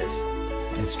 2 years.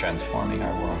 It's transforming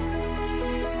our world.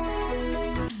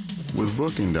 With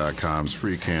Booking.com's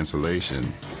free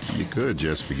cancellation, you could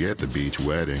just forget the beach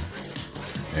wedding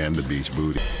and the beach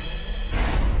booty.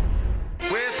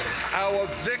 With our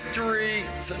victory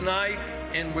tonight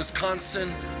in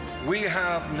Wisconsin, we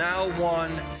have now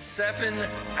won 7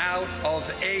 out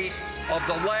of 8 of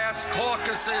the last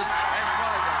caucuses and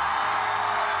primaries.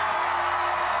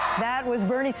 That was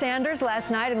Bernie Sanders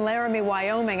last night in Laramie,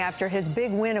 Wyoming, after his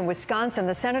big win in Wisconsin.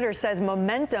 The senator says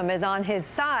momentum is on his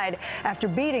side after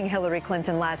beating Hillary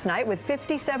Clinton last night with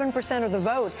 57% of the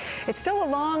vote. It's still a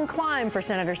long climb for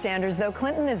Senator Sanders, though.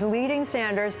 Clinton is leading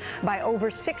Sanders by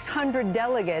over 600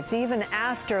 delegates, even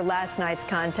after last night's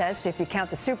contest. If you count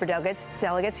the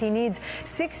superdelegates, he needs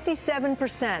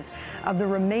 67% of the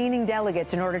remaining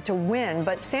delegates in order to win.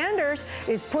 But Sanders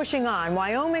is pushing on.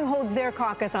 Wyoming holds their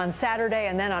caucus on Saturday,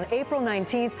 and then on April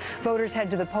 19th, voters head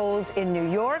to the polls in New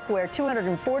York, where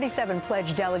 247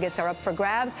 pledged delegates are up for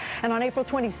grabs. And on April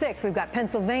 26th, we've got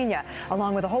Pennsylvania,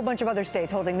 along with a whole bunch of other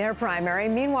states holding their primary.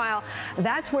 Meanwhile,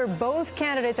 that's where both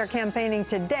candidates are campaigning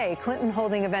today. Clinton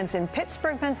holding events in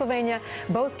Pittsburgh, Pennsylvania,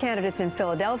 both candidates in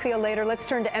Philadelphia later. Let's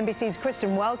turn to NBC's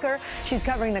Kristen Welker. She's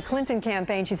covering the Clinton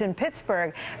campaign. She's in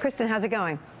Pittsburgh. Kristen, how's it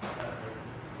going?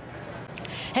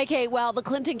 Hey, Kate, well, the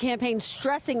Clinton campaign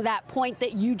stressing that point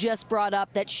that you just brought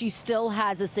up, that she still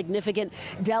has a significant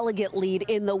delegate lead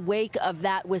in the wake of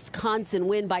that Wisconsin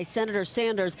win by Senator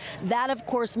Sanders. That, of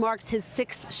course, marks his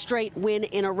 6th straight win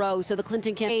in a row. So the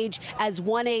Clinton campaign, as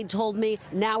one aide told me,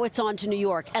 now it's on to New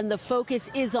York. And the focus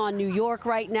is on New York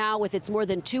right now with its more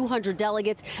than 200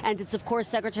 delegates. And it's, of course,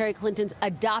 Secretary Clinton's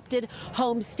adopted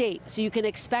home state. So you can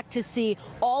expect to see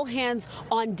all hands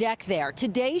on deck there.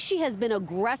 Today, she has been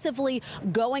aggressively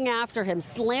going after him,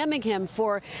 slamming him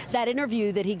for that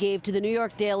interview that he gave to the New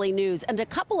York Daily News. And a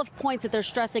couple of points that they're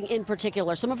stressing in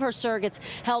particular. Some of her surrogates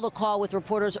held a call with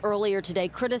reporters earlier today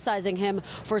criticizing him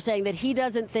for saying that he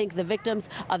doesn't think the victims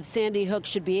of Sandy Hook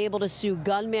should be able to sue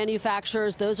gun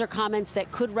manufacturers. Those are comments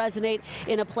that could resonate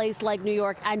in a place like New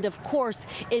York and, of course,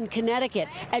 in Connecticut.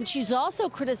 And she's also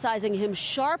criticizing him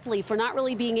sharply for not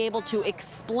really being able to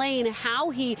explain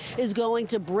how he is going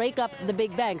to break up the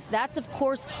big banks. That's, of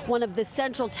course, one of the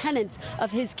central tenets of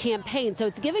his campaign. So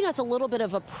it's giving us a little bit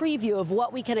of a preview of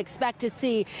what we can expect to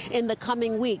see in the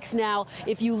coming weeks. Now,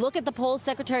 if you look at the polls,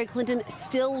 Secretary Clinton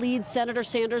still leads Senator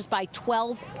Sanders by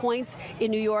 12 points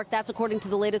in New York. That's according to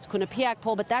the latest Quinnipiac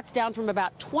poll, but that's down from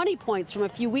about 20 points from a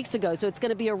few weeks ago. So it's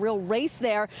going to be a real race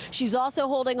there. She's also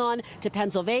holding on to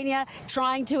Pennsylvania,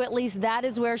 trying to, at least that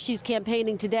is where she's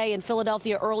campaigning today, in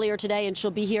Philadelphia earlier today, and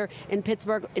she'll be here in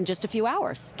Pittsburgh in just a few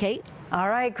hours. Kate? All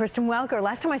right, Kristen Welker.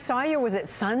 Last time I saw you, was it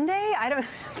Sunday?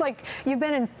 It's like you've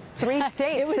been in 3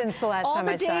 states since the last time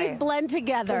I saw you. All the days blend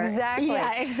together. Exactly.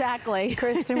 Yeah, exactly.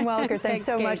 Kristen Welker, thanks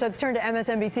so Kate. much. Let's turn to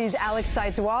MSNBC's Alex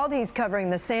Seitzwald. He's covering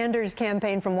the Sanders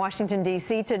campaign from Washington,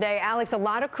 D.C. today. Alex, a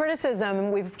lot of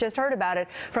criticism, we've just heard about it,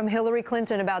 from Hillary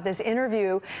Clinton about this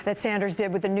interview that Sanders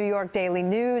did with the New York Daily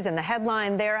News and the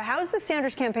headline there. How's the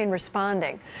Sanders campaign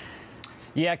responding?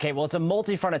 Yeah, Kate, well, it's a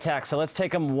multi-front attack, so let's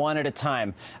take them one at a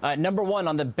time. Number one,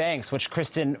 on the banks, which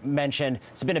Kristen mentioned,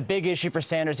 it's been a big issue for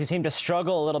Sanders. He seemed to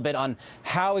struggle a little bit on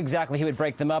how exactly he would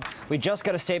break them up. We just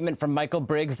got a statement from Michael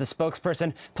Briggs, the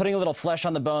spokesperson, putting a little flesh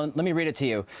on the bone. Let me read it to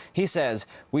you. He says,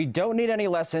 "We don't need any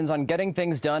lessons on getting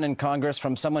things done in Congress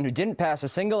from someone who didn't pass a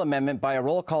single amendment by a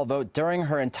roll call vote during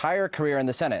her entire career in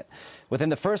the Senate. Within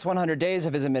the first 100 days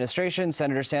of his administration,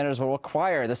 Senator Sanders will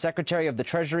require the Secretary of the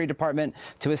Treasury Department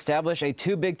to establish a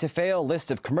too-big-to-fail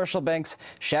list of commercial banks,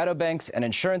 shadow banks, and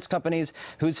insurance companies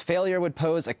whose failure would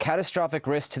pose a catastrophic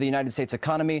risk to the United States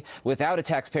economy without a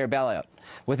taxpayer bailout.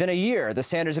 Within a year, the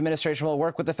Sanders administration will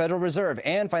work with the Federal Reserve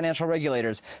and financial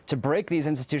regulators to break these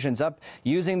institutions up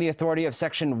using the authority of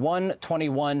Section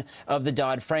 121 of the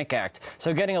Dodd-Frank Act."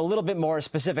 So getting a little bit more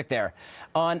specific there.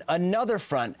 On another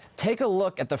front, take a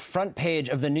look at the front page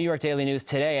of the New York Daily News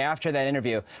today after that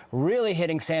interview, really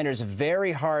hitting Sanders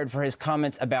very hard for his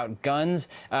comments about guns.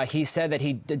 He said that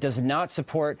he does not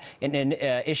support an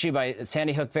issue by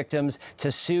Sandy Hook victims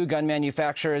to sue gun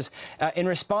manufacturers. In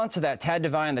response to that, Tad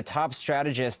Devine, the top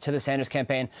strategist to the Sanders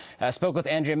campaign, spoke with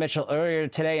Andrea Mitchell earlier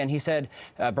today, and he said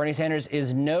Bernie Sanders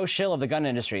is no shill of the gun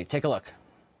industry. Take a look.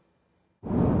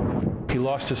 He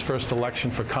lost his first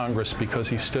election for Congress because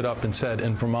he stood up and said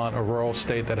in Vermont, a rural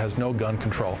state that has no gun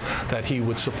control, that he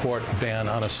would support a ban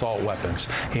on assault weapons.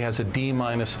 He has a D-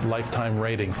 lifetime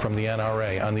rating from the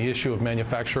NRA on the issue of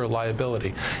manufacturer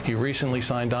liability. He recently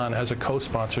signed on as a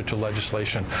co-sponsor to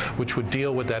legislation which would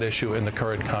deal with that issue in the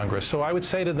current Congress. So I would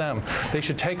say to them, they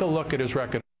should take a look at his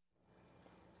record.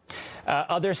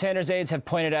 Other Sanders aides have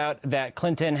pointed out that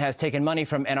Clinton has taken money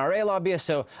from NRA lobbyists,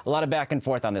 so a lot of back and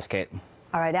forth on this, Kate.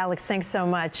 All right, Alex, thanks so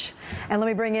much. And let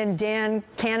me bring in Dan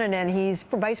Cannon. He's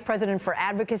Vice President for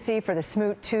Advocacy for the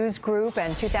Smoot Twos Group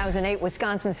and 2008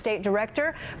 Wisconsin State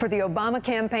Director for the Obama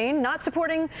campaign. Not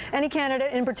supporting any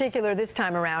candidate in particular this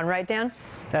time around, right, Dan?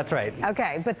 That's right.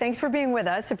 Okay, but thanks for being with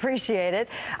us. Appreciate it.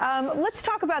 Let's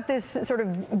talk about this sort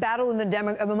of battle in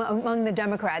among the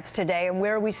Democrats today and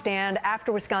where we stand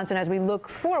after Wisconsin as we look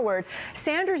forward.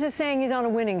 Sanders is saying he's on a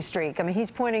winning streak. I mean,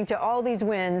 he's pointing to all these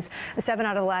wins, 7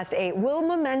 out of the last 8. Will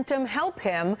momentum help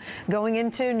him going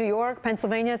into New York,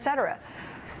 Pennsylvania, et cetera?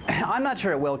 I'm not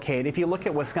sure it will, Kate. If you look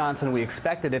at Wisconsin, we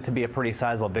expected it to be a pretty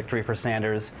sizable victory for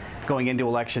Sanders going into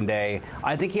Election Day.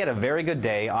 I think he had a very good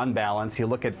day on balance. You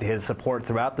look at his support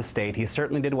throughout the state. He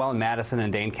certainly did well in Madison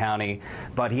and Dane County,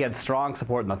 but he had strong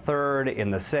support in the 3rd,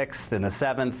 in the 6th, in the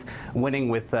 7th, winning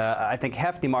with, I think,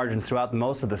 hefty margins throughout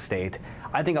most of the state.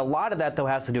 I think a lot of that, though,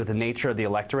 has to do with the nature of the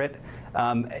electorate.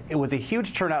 It was a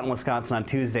huge turnout in Wisconsin on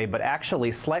Tuesday, but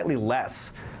actually slightly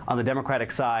less on the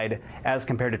Democratic side as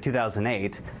compared to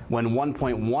 2008, when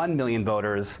 1.1 million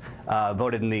voters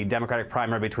voted in the Democratic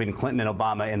primary between Clinton and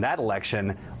Obama in that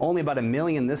election, only about 1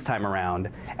 million this time around.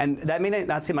 And that may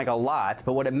not seem like a lot,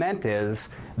 but what it meant is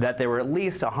that there were at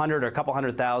least 100 or a couple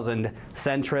 100,000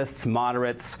 centrists,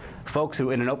 moderates, folks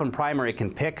who in an open primary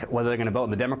can pick whether they're going to vote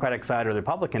on the Democratic side or the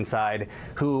Republican side,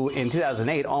 who in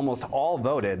 2008 almost all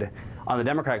voted on the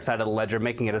Democratic side of the ledger,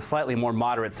 making it a slightly more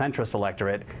moderate centrist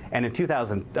electorate, and in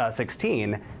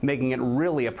 2016 making it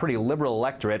really a pretty liberal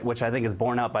electorate, which I think is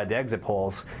borne out by the exit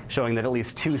polls, showing that at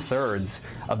least 2/3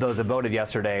 of those that voted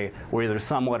yesterday were either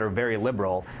somewhat or very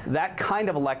liberal. That kind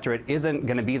of electorate isn't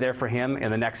going to be there for him in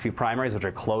the next few primaries, which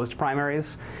are closed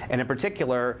primaries. And in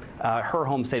particular, her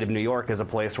home state of New York is a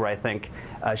place where I think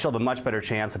she'll have a much better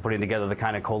chance of putting together the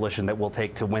kind of coalition that will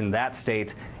take to win that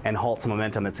state and halt some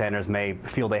momentum that Sanders may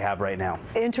feel they have right now.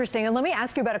 Interesting. And let me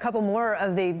ask you about a couple more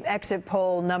of the exit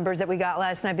poll numbers that we got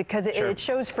last night, because it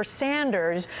shows for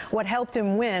Sanders what helped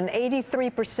him win.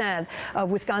 83% of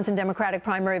Wisconsin Democratic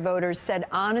primary voters said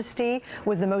honesty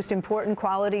was the most important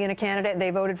quality in a candidate.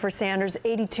 They voted for Sanders.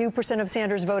 82% of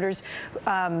Sanders voters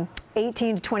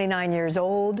 18 to 29 years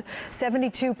old.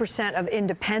 72% of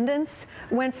independents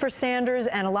went for Sanders,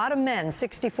 and a lot of men,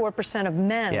 64% of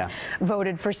men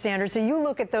voted for Sanders. So you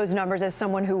look at those numbers as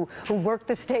someone who worked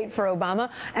the state for Obama,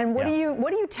 and what do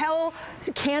you tell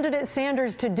candidate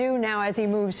Sanders to do now as he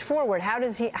moves forward? How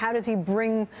does he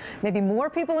bring maybe more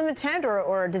people in the tent,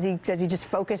 or does he just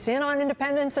focus in on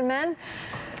independents and men?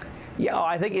 Yeah,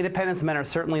 I think independents men are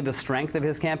certainly the strength of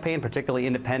his campaign, particularly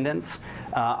independents.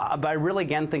 But I really,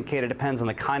 again, think, Kate, it depends on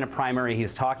the kind of primary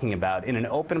he's talking about. In an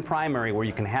open primary where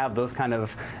you can have those kind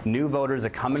of new voters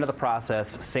that come into the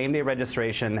process, same-day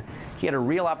registration, he had a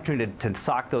real opportunity to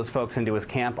sock those folks into his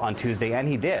camp on Tuesday, and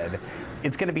he did.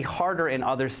 It's going to be harder in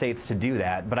other states to do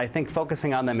that, but I think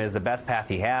focusing on them is the best path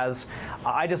he has.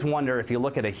 I just wonder if you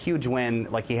look at a huge win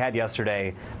like he had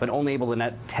yesterday, but only able to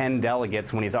net 10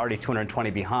 delegates when he's already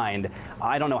 220 behind,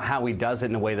 I don't know how he does it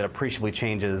in a way that appreciably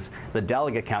changes the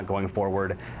delegate count going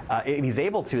forward. If he's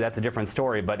able to, that's a different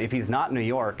story, but if he's not in New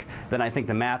York, then I think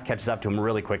the math catches up to him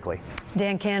really quickly.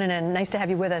 Dan Cannon, nice to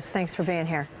have you with us. Thanks for being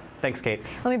here. Thanks, Kate.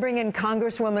 Let me bring in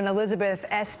Congresswoman Elizabeth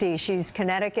Esty. She's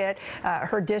Connecticut.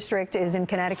 Her district is in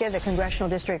Connecticut, the congressional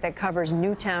district that covers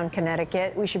Newtown,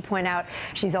 Connecticut. We should point out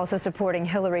she's also supporting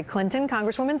Hillary Clinton.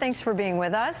 Congresswoman, thanks for being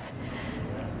with us.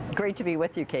 Great to be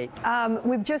with you, Kate.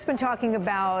 We've just been talking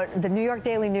about the New York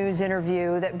Daily News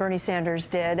interview that Bernie Sanders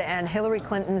did and Hillary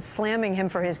Clinton slamming him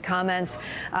for his comments.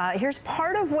 Here's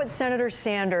part of what Senator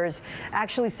Sanders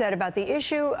actually said about the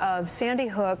issue of Sandy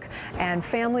Hook and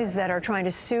families that are trying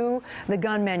to sue the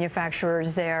gun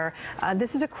manufacturers there.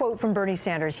 This is a quote from Bernie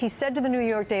Sanders. He said to the New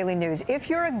York Daily News, "If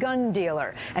you're a gun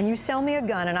dealer and you sell me a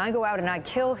gun and I go out and I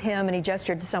kill him," and he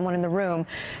gestured to someone in the room,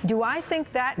 "do I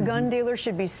think that gun dealer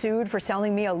should be sued for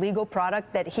selling me a legal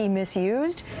product that he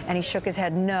misused?" And he shook his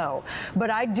head no. But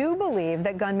I do believe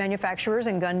that gun manufacturers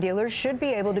and gun dealers should be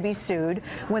able to be sued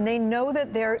when they know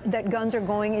that guns are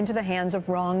going into the hands of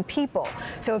wrong people.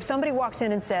 So if somebody walks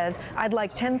in and says, "I'd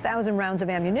like 10,000 rounds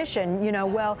of ammunition,"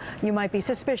 well, you might be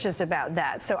suspicious about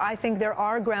that. So I think there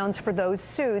are grounds for those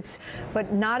suits,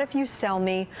 but not if you sell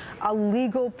me a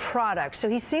legal product. So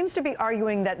he seems to be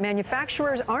arguing that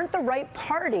manufacturers aren't the right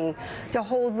party to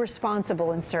hold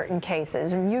responsible in certain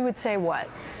cases. And you would say what?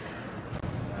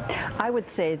 I would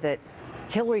say that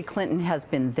Hillary Clinton has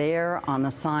been there on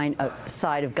the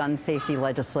side of gun safety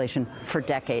legislation for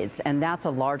decades, and that's a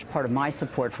large part of my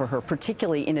support for her,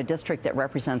 particularly in a district that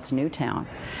represents Newtown.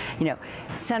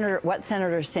 What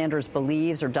Senator Sanders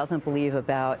believes or doesn't believe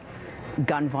about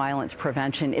gun violence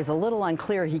prevention is a little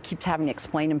unclear. He keeps having to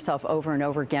explain himself over and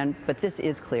over again, but this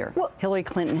is clear. Hillary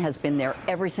Clinton has been there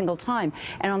every single time.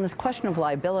 And on this question of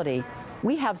liability,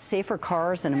 we have safer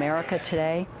cars in America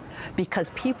today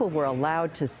because people were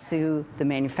allowed to sue the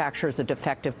manufacturers of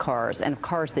defective cars and of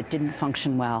cars that didn't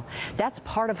function well. That's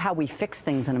part of how we fix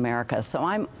things in America. So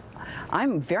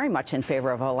I'm very much in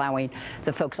favor of allowing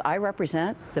the folks I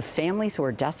represent, the families who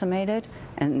are decimated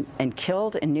and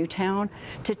killed in Newtown,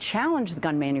 to challenge the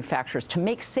gun manufacturers to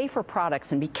make safer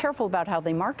products and be careful about how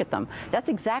they market them. That's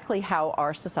exactly how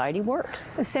our society works.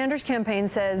 The Sanders campaign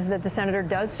says that the senator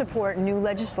does support new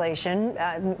legislation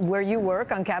where you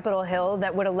work on Capitol Hill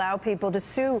that would allow people to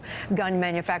sue gun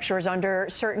manufacturers under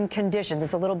certain conditions.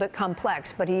 It's a little bit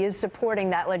complex, but he is supporting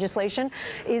that legislation.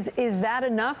 Is that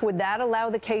enough? Would that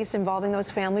allow the case involving those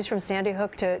families from Sandy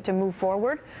Hook to move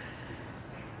forward?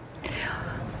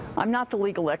 I'm not the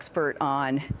legal expert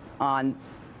on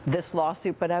this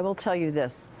lawsuit, but I will tell you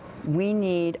this. We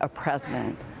need a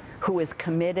president who is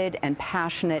committed and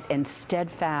passionate and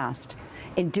steadfast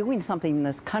in doing something in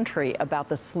this country about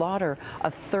the slaughter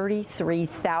of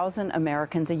 33,000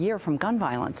 Americans a year from gun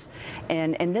violence.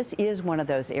 And this is one of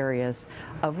those areas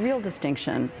of real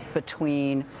distinction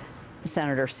between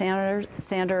Senator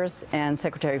Sanders and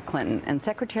Secretary Clinton. And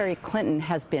Secretary Clinton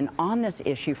has been on this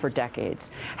issue for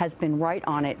decades, has been right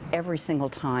on it every single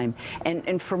time.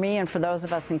 And for me and for those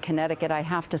of us in Connecticut, I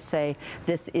have to say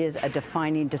this is a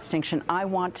defining distinction. I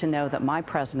want to know that my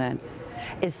president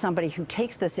is somebody who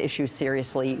takes this issue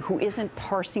seriously, who isn't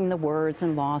parsing the words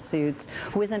in lawsuits,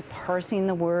 who isn't parsing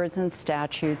the words in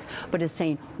statutes, but is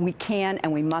saying we can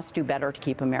and we must do better to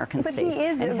keep Americans safe. But he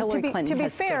is, and Hillary Clinton to be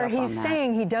has stood fair, up on he's that.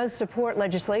 saying he does support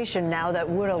legislation now that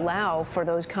would allow for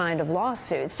those kind of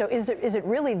lawsuits. So is it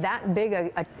really that big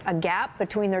a gap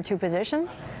between their two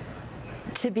positions?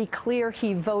 To be clear,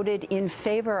 he voted in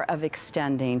favor of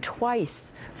extending,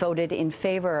 twice voted in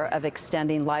favor of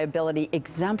extending liability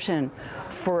exemption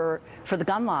for the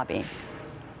gun lobby.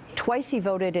 Twice he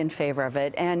voted in favor of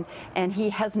it, and he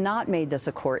has not made this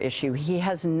a core issue. He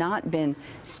has not been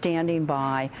standing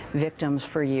by victims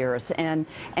for years, and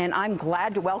I'm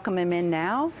glad to welcome him in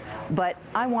now, but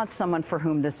I want someone for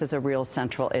whom this is a real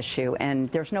central issue, and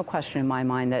there's no question in my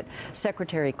mind that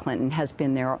Secretary Clinton has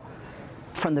been there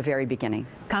from the very beginning.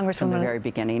 Congresswoman, from the very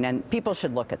beginning, and people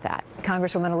should look at that.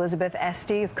 Congresswoman Elizabeth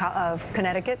Esty of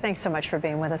Connecticut, thanks so much for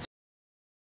being with us.